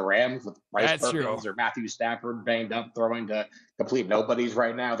want to take the Rams with Bryce Perkins true. or Matthew Stafford banged up, throwing to complete nobodies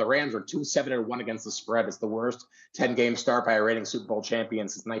right now? The Rams are 2-7-1 against the spread. It's the worst 10-game start by a reigning Super Bowl champion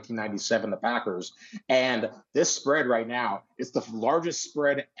since 1997, the Packers. And this spread right now is the largest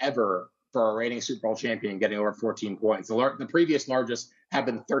spread ever for a reigning Super Bowl champion getting over 14 points. The previous largest have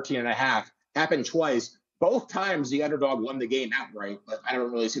been 13.5. Happened twice. Both times the underdog won the game outright, but I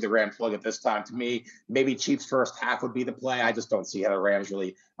don't really see the Rams plug it this time. To me, maybe Chiefs first half would be the play. I just don't see how the Rams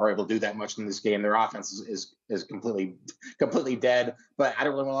really are able to do that much in this game. Their offense is completely dead, but I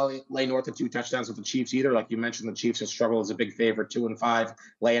don't really want to lay north of 2 touchdowns with the Chiefs either. Like you mentioned, the Chiefs have struggled as a big favorite, 2-5,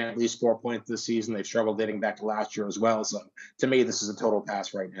 laying at least 4 points this season. They've struggled dating back to last year as well. So to me, this is a total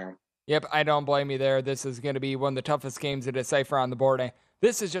pass right now. Yep, I don't blame you there. This is going to be one of the toughest games to decipher on the board.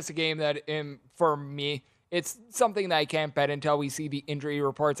 This is just a game that, for me, it's something that I can't bet until we see the injury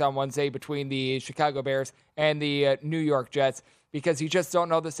reports on Wednesday between the Chicago Bears and the New York Jets, because you just don't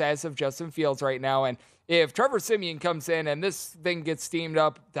know the status of Justin Fields right now. And if Trevor Siemian comes in and this thing gets steamed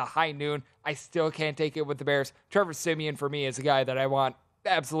up to high noon, I still can't take it with the Bears. Trevor Siemian, for me, is a guy that I want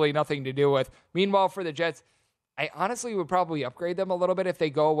absolutely nothing to do with. Meanwhile, for the Jets, I honestly would probably upgrade them a little bit if they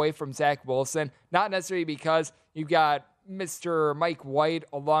go away from Zach Wilson. Not necessarily because you've got Mr. Mike White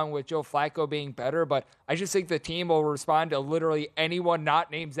along with Joe Flacco being better, but I just think the team will respond to literally anyone not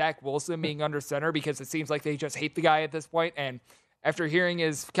named Zach Wilson being under center, because it seems like they just hate the guy at this point. And after hearing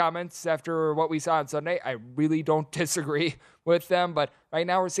his comments after what we saw on Sunday, I really don't disagree with them. But right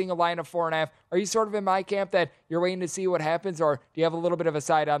now we're seeing a line of 4.5. Are you sort of in my camp that you're waiting to see what happens, or do you have a little bit of a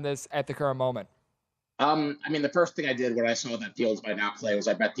side on this at the current moment? I mean, the first thing I did when I saw that Fields might not play was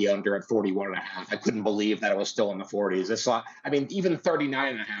I bet the under at 41.5. I couldn't believe that it was still in the 40s. Even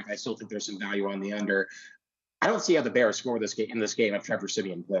 39.5, I still think there's some value on the under. I don't see how the Bears score this game if Trevor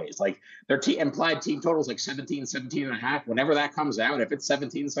Siemian plays. Like, their implied team total is like 17.5. Whenever that comes out, if it's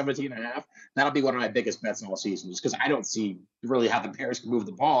 17.5, that'll be one of my biggest bets all season, just because I don't see really how the Bears can move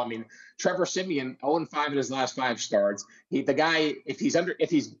the ball. I mean, Trevor Siemian, 0-5 in his last 5 starts. The guy, if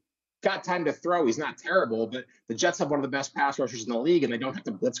he's got time to throw, he's not terrible, but the Jets have one of the best pass rushers in the league, and they don't have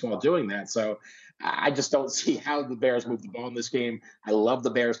to blitz while doing that. So I just don't see how the Bears move the ball in this game. I love the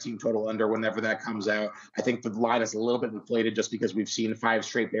Bears team total under whenever that comes out. I think the line is a little bit inflated just because we've seen 5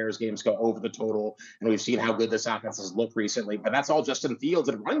 straight Bears games go over the total, and we've seen how good this offense has looked recently, but that's all Justin Fields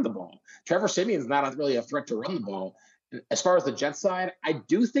and running the ball. Trevor Siemian's not really a threat to run the ball. As far as the Jets side, I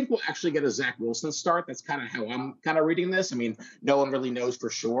do think we'll actually get a Zach Wilson start. That's kind of how I'm kind of reading this. I mean, no one really knows for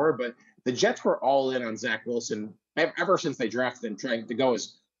sure, but the Jets were all in on Zach Wilson ever since they drafted him, trying to go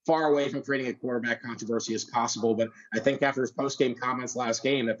as far away from creating a quarterback controversy as possible. But I think after his post-game comments last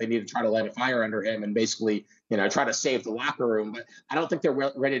game that they need to try to light a fire under him and basically, try to save the locker room. But I don't think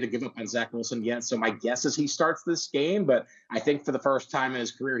they're ready to give up on Zach Wilson yet. So my guess is he starts this game. But I think for the first time in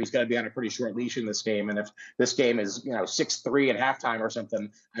his career, he's going to be on a pretty short leash in this game. And if this game is, 6-3 at halftime or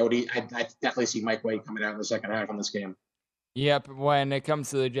something, I definitely see Mike White coming out in the second half on this game. Yep, when it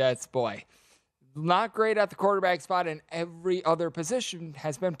comes to the Jets, boy, not great at the quarterback spot, and every other position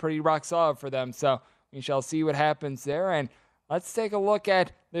has been pretty rock solid for them. So we shall see what happens there. And let's take a look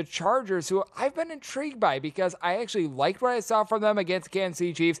at the Chargers, who I've been intrigued by because I actually liked what I saw from them against the Kansas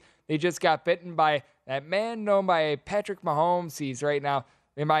City Chiefs. They just got bitten by that man known by Patrick Mahomes. He's right now,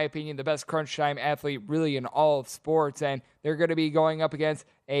 in my opinion, the best crunch time athlete really in all of sports. And they're going to be going up against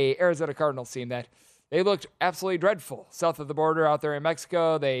a Arizona Cardinals team that they looked absolutely dreadful south of the border out there in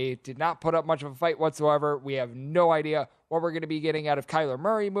Mexico. They did not put up much of a fight whatsoever. We have no idea what we're going to be getting out of Kyler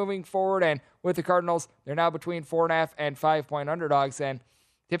Murray moving forward. And with the Cardinals, they're now between 4.5 and 5-point underdogs. And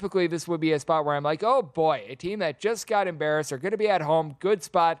typically this would be a spot where I'm like, oh boy, a team that just got embarrassed. They're going to be at home. Good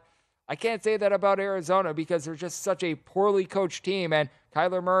spot. I can't say that about Arizona because they're just such a poorly coached team. And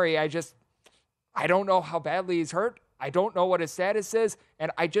Kyler Murray, I don't know how badly he's hurt. I don't know what his status is.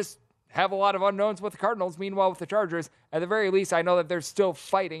 And I just have a lot of unknowns with the Cardinals. Meanwhile, with the Chargers, at the very least, I know that they're still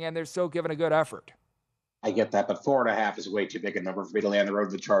fighting and they're still giving a good effort. I get that, but 4.5 is way too big a number for me to lay on the road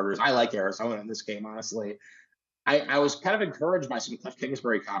to the Chargers. I like Arizona in this game, honestly. I was kind of encouraged by some Cliff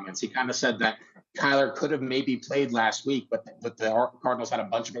Kingsbury comments. He kind of said that Kyler could have maybe played last week, but the Cardinals had a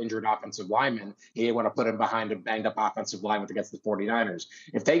bunch of injured offensive linemen. He didn't want to put him behind a banged-up offensive line against the 49ers.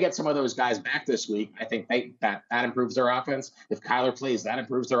 If they get some of those guys back this week, I think that improves their offense. If Kyler plays, that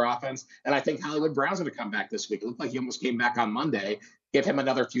improves their offense. And I think Hollywood Brown's going to come back this week. It looked like he almost came back on Monday. Give him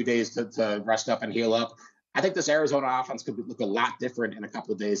another few days to rest up and heal up. I think this Arizona offense could look a lot different in a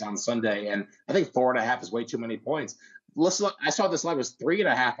couple of days on Sunday, and I think 4.5 is way too many points. Listen, I saw this line was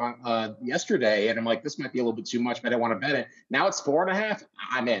 3.5 yesterday, and I'm like, this might be a little bit too much, but I don't want to bet it. Now it's 4.5.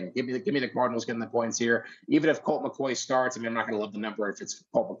 I'm in. Give me the Cardinals getting the points here. Even if Colt McCoy starts, I mean, I'm not going to love the number if it's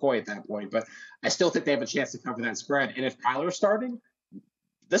Colt McCoy at that point, but I still think they have a chance to cover that spread. And if Kyler's starting,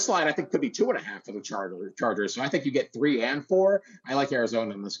 this line I think could be 2.5 for the Chargers. So I think you get 3 and 4. I like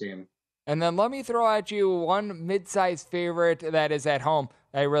Arizona in this game. And then let me throw at you one mid-sized favorite that is at home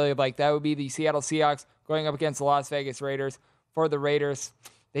that I really like. That would be the Seattle Seahawks going up against the Las Vegas Raiders. For the Raiders,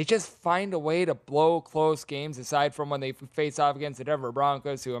 they just find a way to blow close games aside from when they face off against the Denver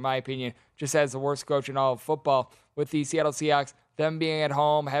Broncos, who, in my opinion, just has the worst coach in all of football. With the Seattle Seahawks, them being at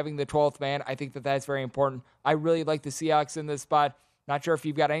home, having the 12th man, I think that that's very important. I really like the Seahawks in this spot. Not sure if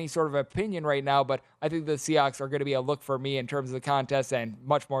you've got any sort of opinion right now, but I think the Seahawks are going to be a look for me in terms of the contest and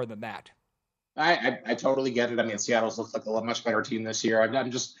much more than that. I totally get it. I mean, Seattle's looks like a much better team this year.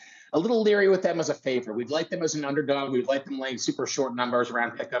 I'm just a little leery with them as a favorite. We'd like them as an underdog. We'd like them laying super short numbers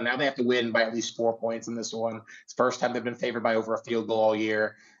around pick-em. Now they have to win by at least 4 points in this one. It's the first time they've been favored by over a field goal all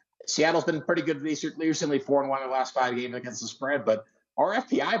year. Seattle's been pretty good recently, 4-1 in the last 5 games against the spread. But our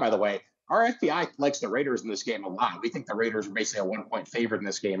FPI, by the way, our FPI likes the Raiders in this game a lot. We think the Raiders are basically a 1-point favorite in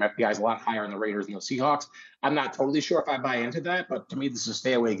this game. FPI is a lot higher on the Raiders than the Seahawks. I'm not totally sure if I buy into that, but to me, this is a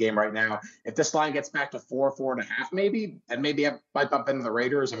stay-away game right now. If this line gets back to 4.5 maybe, then maybe I might bump into the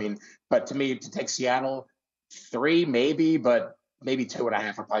Raiders. I mean, but to me, to take Seattle, 3 maybe, but maybe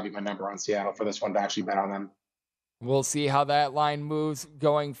 2.5 would probably be my number on Seattle for this one to actually bet on them. We'll see how that line moves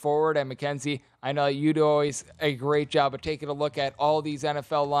going forward. And Mackenzie, I know you do always a great job of taking a look at all these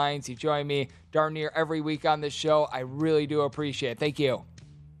NFL lines. You join me darn near every week on this show. I really do appreciate it. Thank you.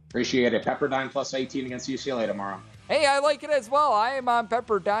 Appreciate it. Pepperdine plus 18 against UCLA tomorrow. Hey, I like it as well. I am on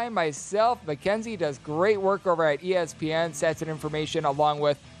Pepperdine myself. Mackenzie does great work over at ESPN, stats and information, along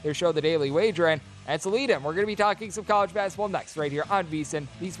with their show, The Daily Wager. And that's a lead-in. We're going to be talking some college basketball next right here on VSiN,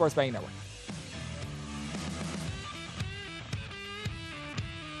 the Sports Betting Network.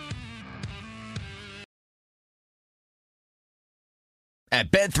 At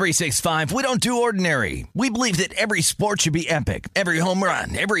Bet365, we don't do ordinary. We believe that every sport should be epic. Every home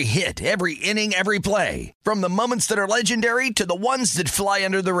run, every hit, every inning, every play. From the moments that are legendary to the ones that fly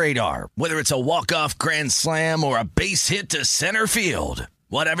under the radar. Whether it's a walk-off grand slam or a base hit to center field.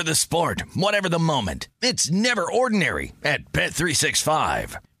 Whatever the sport, whatever the moment. It's never ordinary at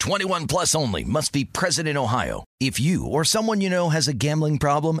Bet365. 21 plus only. Must be present in Ohio. If you or someone you know has a gambling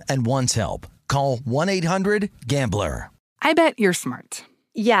problem and wants help, call 1-800-GAMBLER. I bet you're smart.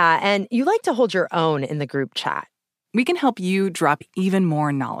 Yeah, and you like to hold your own in the group chat. We can help you drop even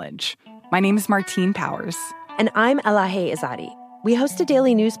more knowledge. My name is Martine Powers. And I'm Elahe Izadi. We host a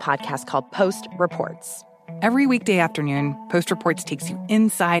daily news podcast called Post Reports. Every weekday afternoon, Post Reports takes you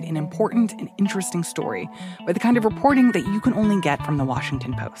inside an important and interesting story with the kind of reporting that you can only get from the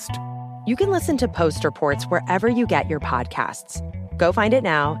Washington Post. You can listen to Post Reports wherever you get your podcasts. Go find it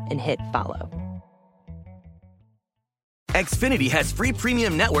now and hit follow. Xfinity has free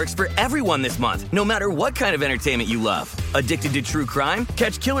premium networks for everyone this month, no matter what kind of entertainment you love. Addicted to true crime?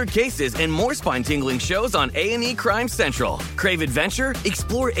 Catch killer cases and more spine-tingling shows on A&E Crime Central. Crave adventure?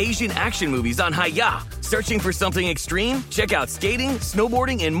 Explore Asian action movies on Hi-YAH. Searching for something extreme? Check out skating,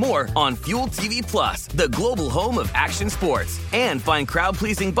 snowboarding, and more on Fuel TV Plus, the global home of action sports. And find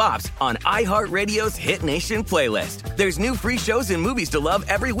crowd-pleasing bops on iHeartRadio's Hit Nation playlist. There's new free shows and movies to love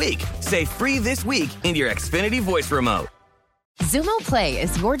every week. Say free this week in your Xfinity voice remote. Xumo Play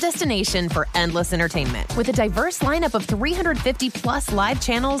is your destination for endless entertainment. With a diverse lineup of 350 plus live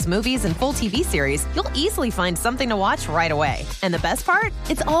channels, movies, and full TV series, you'll easily find something to watch right away. And the best part?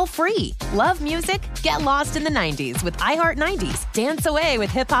 It's all free. Love music? Get lost in the 90s with iHeart 90s, dance away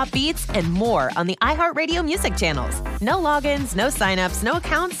with hip-hop beats, and more on the iHeartRadio music channels. No logins, no signups, no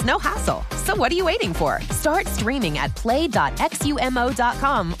accounts, no hassle. So what are you waiting for? Start streaming at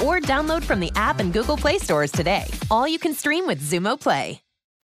play.xumo.com or download from the app and Google Play stores today. All you can stream with Xumo Play.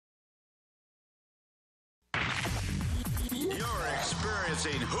 You're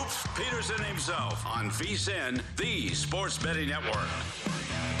experiencing Hoops Peterson himself on VSiN, the Sports Betting Network.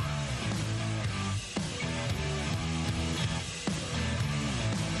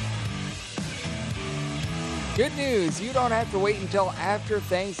 Good news, you don't have to wait until after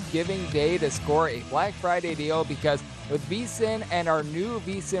Thanksgiving Day to score a Black Friday deal, because with VSiN and our new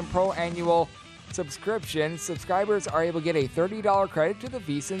VSiN Pro annual subscription, subscribers are able to get a $30 credit to the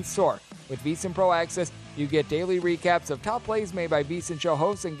VSiN store. With VSiN Pro Access, you get daily recaps of top plays made by VSiN show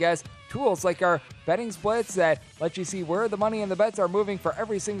hosts and guests, tools like our betting splits that let you see where the money and the bets are moving for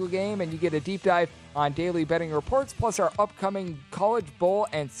every single game, and you get a deep dive on daily betting reports, plus our upcoming College Bowl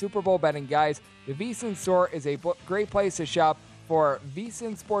and Super Bowl betting guides. The VSiN store is a great place to shop for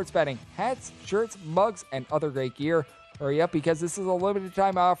VSiN sports betting, hats, shirts, mugs, and other great gear. Hurry up, because this is a limited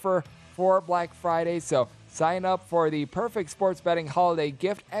time offer for Black Friday, so sign up for the perfect sports betting holiday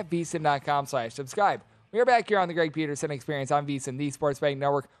gift at VSiN.com/subscribe. We are back here on the Greg Peterson Experience on VSiN, the Sports Betting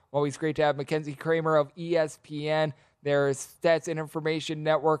Network. Always great to have Mackenzie Kramer of ESPN, their stats and information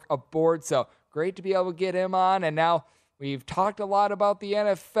network, aboard, so great to be able to get him on. And now we've talked a lot about the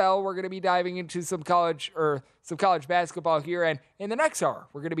NFL. We're going to be diving into some college basketball here, and in the next hour,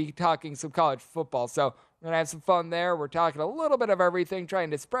 we're going to be talking some college football. So we're going to have some fun there. We're talking a little bit of everything,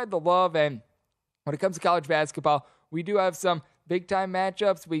 trying to spread the love. And when it comes to college basketball, we do have some big-time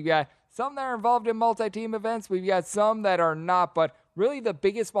matchups. We've got some that are involved in multi-team events. We've got some that are not. But really the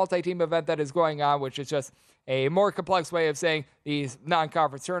biggest multi-team event that is going on, which is just a more complex way of saying these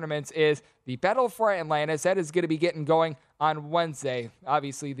non-conference tournaments, is the Battle for Atlantis. That is going to be getting going on Wednesday.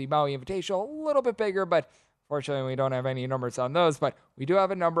 Obviously, the Maui Invitational, a little bit bigger, but fortunately, we don't have any numbers on those, but we do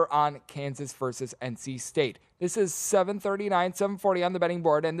have a number on Kansas versus NC State. This is 7:39, 7:40 on the betting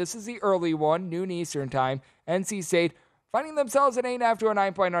board, and this is the early one, noon Eastern time. NC State finding themselves an 8.5 to a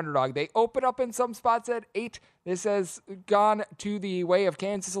 9-point underdog. They open up in some spots at 8. This has gone to the way of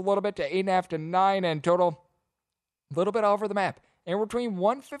Kansas a little bit, to 8.5 to 9, and total a little bit all over the map. And between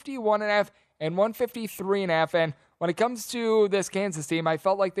 151.5 and 153.5, and when it comes to this Kansas team, I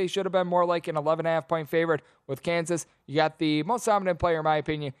felt like they should have been more like an 11.5 point favorite. With Kansas, you got the most dominant player, in my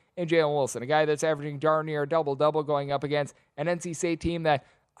opinion, in Jalen Wilson, a guy that's averaging darn near a double-double, going up against an NC State team that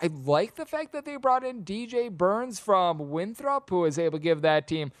I like the fact that they brought in DJ Burns from Winthrop, who was able to give that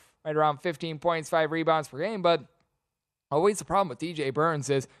team right around 15 points, 5 rebounds per game, but always the problem with DJ Burns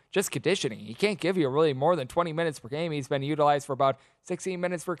is just conditioning. He can't give you really more than 20 minutes per game. He's been utilized for about 16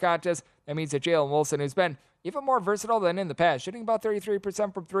 minutes per contest. That means that Jalen Wilson, who's been even more versatile than in the past, shooting about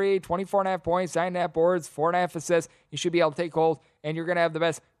 33% from 3, 24.5 points, 9.5 boards, 4.5 assists. He should be able to take hold, and you're going to have the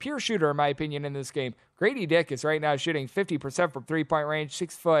best pure shooter, in my opinion, in this game. Grady Dick is right now shooting 50% from 3-point range,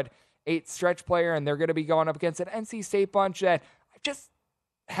 6'8" stretch player, and they're going to be going up against an NC State bunch that I just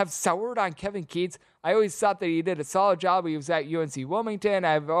have soured on Kevin Keats. I always thought that he did a solid job. He was at UNC Wilmington.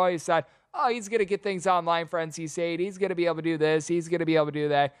 I've always thought, he's going to get things online for NC State. He's going to be able to do this. He's going to be able to do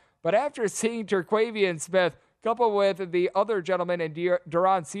that. But after seeing Terquavian Smith coupled with the other gentleman in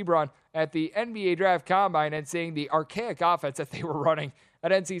Duran Sebron at the NBA Draft Combine, and seeing the archaic offense that they were running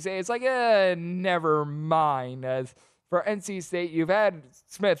at NC State, it's like, never mind. As for NC State, you've had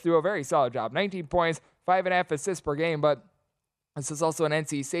Smith do a very solid job. 19 points, 5.5 assists per game, but this is also an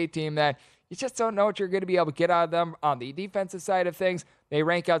NC State team that you just don't know what you're going to be able to get out of them on the defensive side of things. They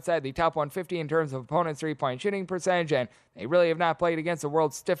rank outside the top 150 in terms of opponents' three-point shooting percentage, and they really have not played against the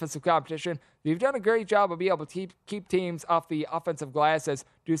world's stiffest of competition. They've done a great job of being able to keep teams off the offensive glass, as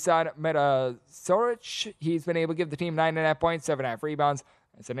Dusan Metasoric, he's been able to give the team 9.5 points, 7.5 rebounds.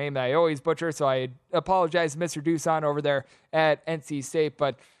 It's a name that I always butcher, so I apologize, Mr. Dusan over there at NC State,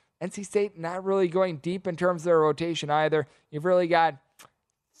 but NC State not really going deep in terms of their rotation either. You've really got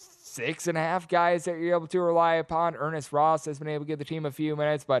 6.5 guys that you're able to rely upon. Ernest Ross has been able to give the team a few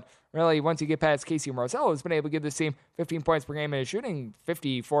minutes, but really once you get past Casey Marcel, has been able to give this team 15 points per game and is shooting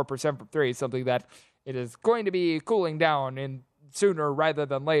 54% from three, something that it is going to be cooling down in sooner rather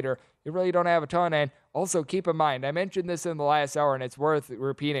than later. You really don't have a ton. And also keep in mind, I mentioned this in the last hour and it's worth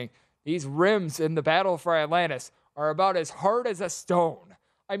repeating. These rims in the battle for Atlantis are about as hard as a stone.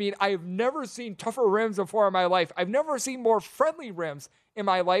 I mean, I've never seen tougher rims before in my life. I've never seen more friendly rims in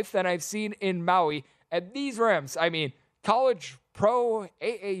my life than I've seen in Maui. And these rims, I mean, college, pro,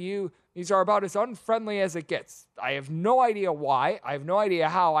 AAU, these are about as unfriendly as it gets. I have no idea why. I have no idea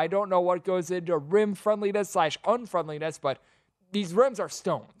how. I don't know what goes into rim friendliness / unfriendliness, but these rims are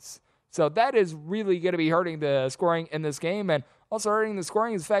stones. So that is really going to be hurting the scoring in this game. And also hurting the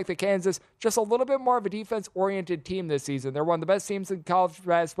scoring is the fact that Kansas, just a little bit more of a defense-oriented team this season. They're one of the best teams in college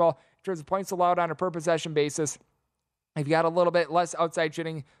basketball in terms of points allowed on a per-possession basis. They've got a little bit less outside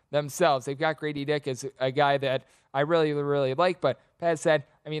shooting themselves. They've got Grady Dick as a guy that I really, really like. But Pat said,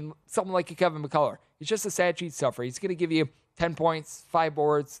 I mean, someone like a Kevin McCullough, he's just a sad sheet stuffer. He's going to give you 10 points, 5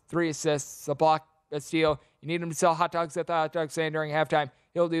 boards, 3 assists, a block, a steal. You need him to sell hot dogs at the hot dog stand during halftime.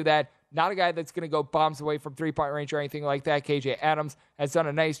 He'll do that. Not a guy that's going to go bombs away from three-point range or anything like that. KJ Adams has done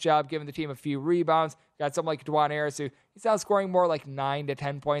a nice job giving the team a few rebounds. Got someone like Dwan Harris, who he's out scoring more like 9 to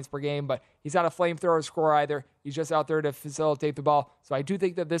 10 points per game, but he's not a flamethrower scorer either. He's just out there to facilitate the ball. So I do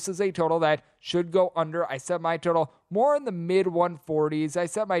think that this is a total that should go under. I set my total more in the mid-140s. I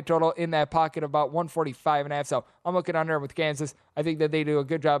set my total in that pocket of about 145.5. So I'm looking under with Kansas. I think that they do a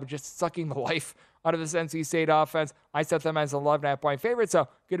good job of just sucking the life out of this NC State offense. I set them as an 11.5-point favorite, so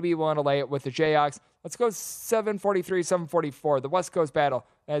going to be willing to lay it with the Jayhawks. Let's go 743, 744. The West Coast battle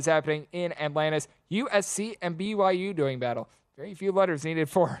that is happening in Atlantis. USC and BYU doing battle. Very few letters needed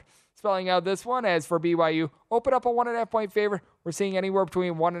for spelling out this one. As for BYU, open up a 1.5-point favorite. We're seeing anywhere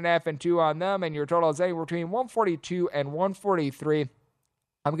between 1.5 and 2 on them, and your total is anywhere between 142 and 143.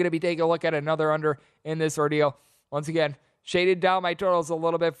 I'm going to be taking a look at another under in this ordeal. Once again, shaded down my totals a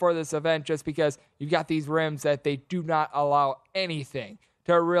little bit for this event just because you've got these rims that they do not allow anything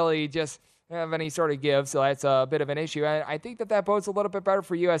to really just have any sort of give, so that's a bit of an issue. And I think that bodes a little bit better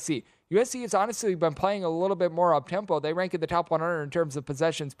for USC. USC has honestly been playing a little bit more up-tempo. They rank in the top 100 in terms of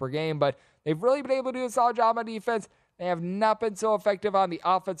possessions per game, but they've really been able to do a solid job on defense. They have not been so effective on the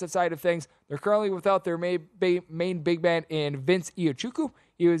offensive side of things. They're currently without their main big man in Vince Iachukwu.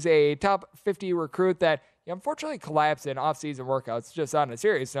 He was a top 50 recruit that he unfortunately collapsed in off-season workouts. Just on a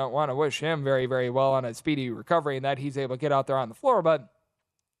serious note, want to wish him very, very well on a speedy recovery and that he's able to get out there on the floor. But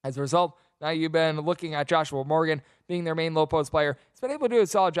as a result, now you've been looking at Joshua Morgan being their main low-post player. He's been able to do a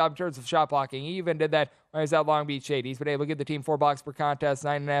solid job in terms of shot blocking. He even did that when he was at Long Beach State. He's been able to give the team 4 blocks per contest,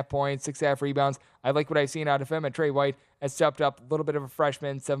 9.5 points, 6.5 rebounds. I like what I've seen out of him. And Trey White has stepped up, a little bit of a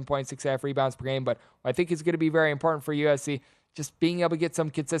freshman, 7.6 rebounds per game. But I think is going to be very important for USC, just being able to get some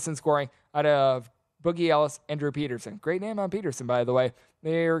consistent scoring out of Boogie Ellis and Drew Peterson. Great name on Peterson, by the way.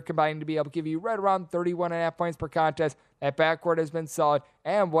 They're combining to be able to give you right around 31.5 points per contest. That backcourt has been solid.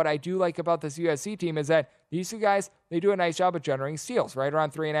 And what I do like about this USC team is that these two guys, they do a nice job of generating steals, right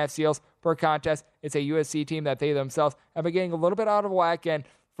around 3.5 steals per contest. It's a USC team that they themselves have been getting a little bit out of whack. And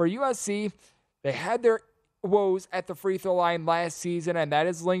for USC, they had their woes at the free throw line last season, and that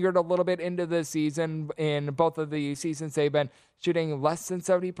has lingered a little bit into this season. In both of the seasons, they've been shooting less than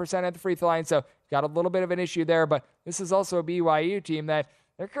 70% at the free throw line, so got a little bit of an issue there. But this is also a BYU team that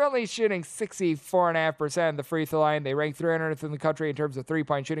they're currently shooting 64.5% at the free throw line. They rank 300th in the country in terms of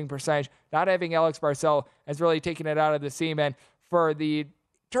three-point shooting percentage. Not having Alex Barcel has really taken it out of the seam. And for the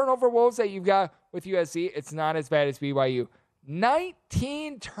turnover woes that you've got with USC, it's not as bad as BYU.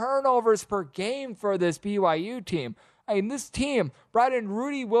 19 turnovers per game for this BYU team. I mean, this team brought in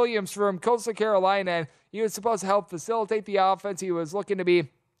Rudy Williams from Coastal Carolina, and he was supposed to help facilitate the offense. He was looking to be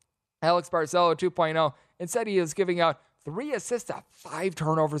Alex Barcelo 2.0. Instead, he is giving out 3 assists to 5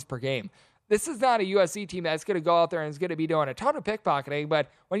 turnovers per game. This is not a USC team that's going to go out there and is going to be doing a ton of pickpocketing, but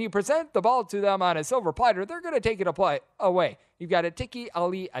when you present the ball to them on a silver platter, they're going to take it away. You've got Atiki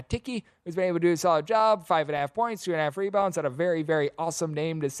Ali Atiki, who's been able to do a solid job, 5.5 points, 2.5 rebounds, had a very, very awesome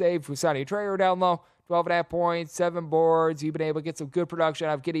name to save. Fusani Traore down low, 12.5 points, 7 boards. You've been able to get some good production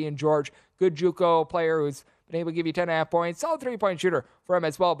out of Gideon George, good JUCO player who's been able to give you 10.5 points, solid 3-point shooter for him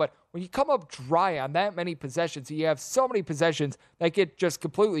as well. But when you come up dry on that many possessions, you have so many possessions that get just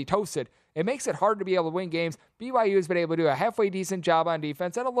completely toasted, it makes it hard to be able to win games. BYU has been able to do a halfway decent job on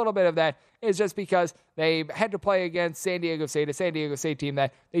defense, and a little bit of that is just because they had to play against San Diego State, a San Diego State team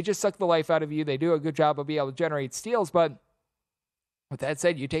that they just suck the life out of you. They do a good job of being able to generate steals, but With that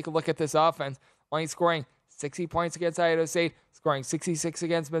said, you take a look at this offense, only scoring 60 points against Idaho State, scoring 66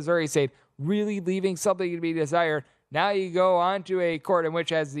 against Missouri State, really leaving something to be desired. Now you go onto a court in which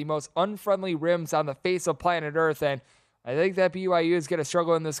has the most unfriendly rims on the face of planet Earth, and I think that BYU is going to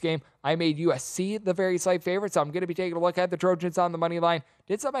struggle in this game. I made USC the very slight favorite, so I'm going to be taking a look at the Trojans on the money line.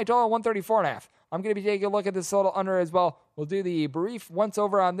 Did set my total at 134.5. I'm going to be taking a look at this total under as well. We'll do the brief once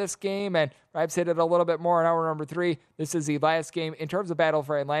over on this game and perhaps hit it a little bit more in hour number 3. This is the last game in terms of battle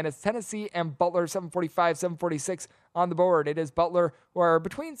for Atlantis. Tennessee and Butler, 745, 746 on the board. It is Butler, who are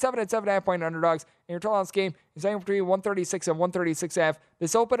between 7 and 7.5 point underdogs. And your total on this game is anywhere between 136 and 136.5.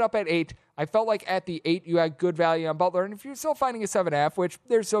 This opened up at 8. I felt like at the 8 you had good value on Butler. And if you're still finding a 7.5, which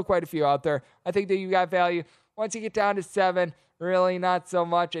there's still quite a few out there, I think that you got value. Once you get down to 7, really not so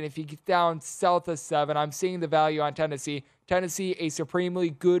much. And if you get down south of 7, I'm seeing the value on Tennessee. Tennessee, a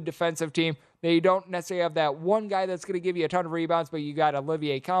supremely good defensive team. They don't necessarily have that one guy that's going to give you a ton of rebounds, but you got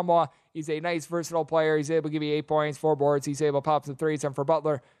Olivier Kamwa. He's a nice, versatile player. He's able to give you 8 points, 4 boards. He's able to pop some threes. And for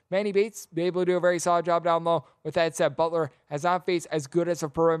Butler, Manny Bates, be able to do a very solid job down low. With that said, Butler has not faced as good as a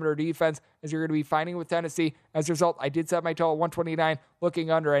perimeter defense as you're going to be finding with Tennessee. As a result, I did set my total at 129,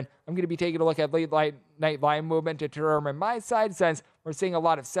 looking under, and I'm going to be taking a look at late night line movement to determine my side, since we're seeing a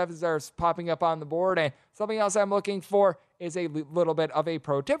lot of 7s popping up on the board. And something else I'm looking for is a little bit of a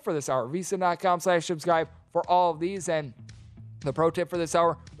pro tip for this hour. VSiN.com/subscribe for all of these. And the pro tip for this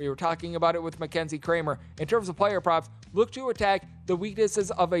hour, we were talking about it with Mackenzie Kramer. In terms of player props, look to attack the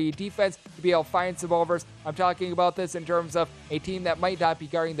weaknesses of a defense to be able to find some overs. I'm talking about this in terms of a team that might not be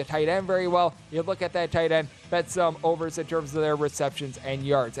guarding the tight end very well. You look at that tight end, bet some overs in terms of their receptions and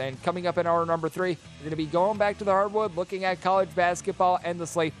yards. And coming up in hour number 3, we're going to be going back to the hardwood, looking at college basketball and the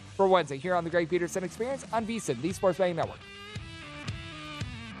slate for Wednesday here on the Greg Peterson Experience on VSiN, the Sports Betting Network.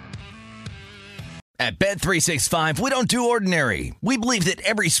 At Bet365, we don't do ordinary. We believe that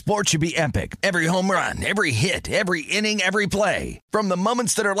every sport should be epic. Every home run, every hit, every inning, every play. From the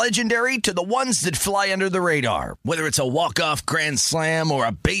moments that are legendary to the ones that fly under the radar. Whether it's a walk-off grand slam or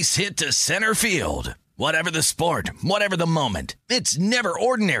a base hit to center field. Whatever the sport, whatever the moment. It's never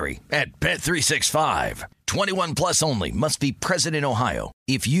ordinary at Bet365. 21 plus only. Must be present in Ohio.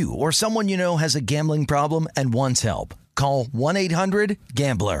 If you or someone you know has a gambling problem and wants help, call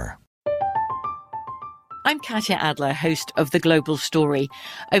 1-800-GAMBLER. I'm Katya Adler, host of The Global Story.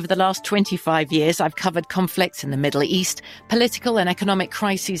 Over the last 25 years, I've covered conflicts in the Middle East, political and economic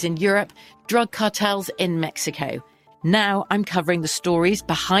crises in Europe, drug cartels in Mexico. Now I'm covering the stories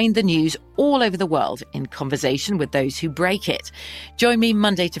behind the news all over the world in conversation with those who break it. Join me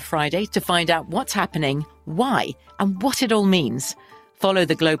Monday to Friday to find out what's happening, why, and what it all means. Follow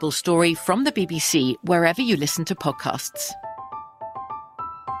The Global Story from the BBC wherever you listen to podcasts.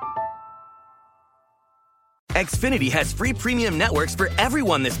 Xfinity has free premium networks for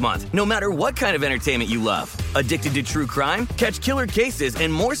everyone this month, no matter what kind of entertainment you love. Addicted to true crime? Catch killer cases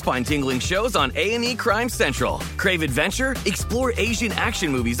and more spine-tingling shows on A&E Crime Central. Crave adventure? Explore Asian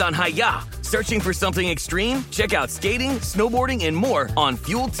action movies on Hi-YAH. Searching for something extreme? Check out skating, snowboarding, and more on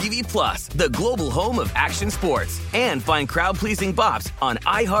Fuel TV Plus, the global home of action sports. And find crowd-pleasing bops on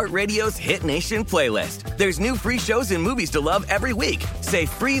iHeartRadio's Hit Nation playlist. There's new free shows and movies to love every week. Say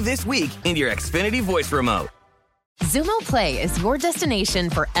free this week in your Xfinity voice remote. Xumo Play is your destination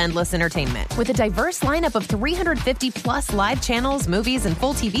for endless entertainment. With a diverse lineup of 350 plus live channels, movies, and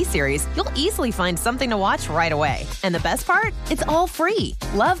full TV series, you'll easily find something to watch right away. And the best part? It's all free.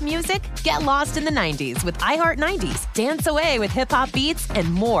 Love music? Get lost in the 90s with iHeart 90s, dance away with hip-hop beats,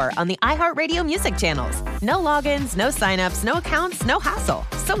 and more on the iHeartRadio music channels. No logins, no signups, no accounts, no hassle.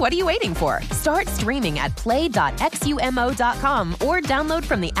 So what are you waiting for? Start streaming at play.xumo.com or download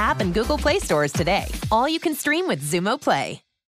from the app and Google Play stores today. All you can stream with Xumo Play.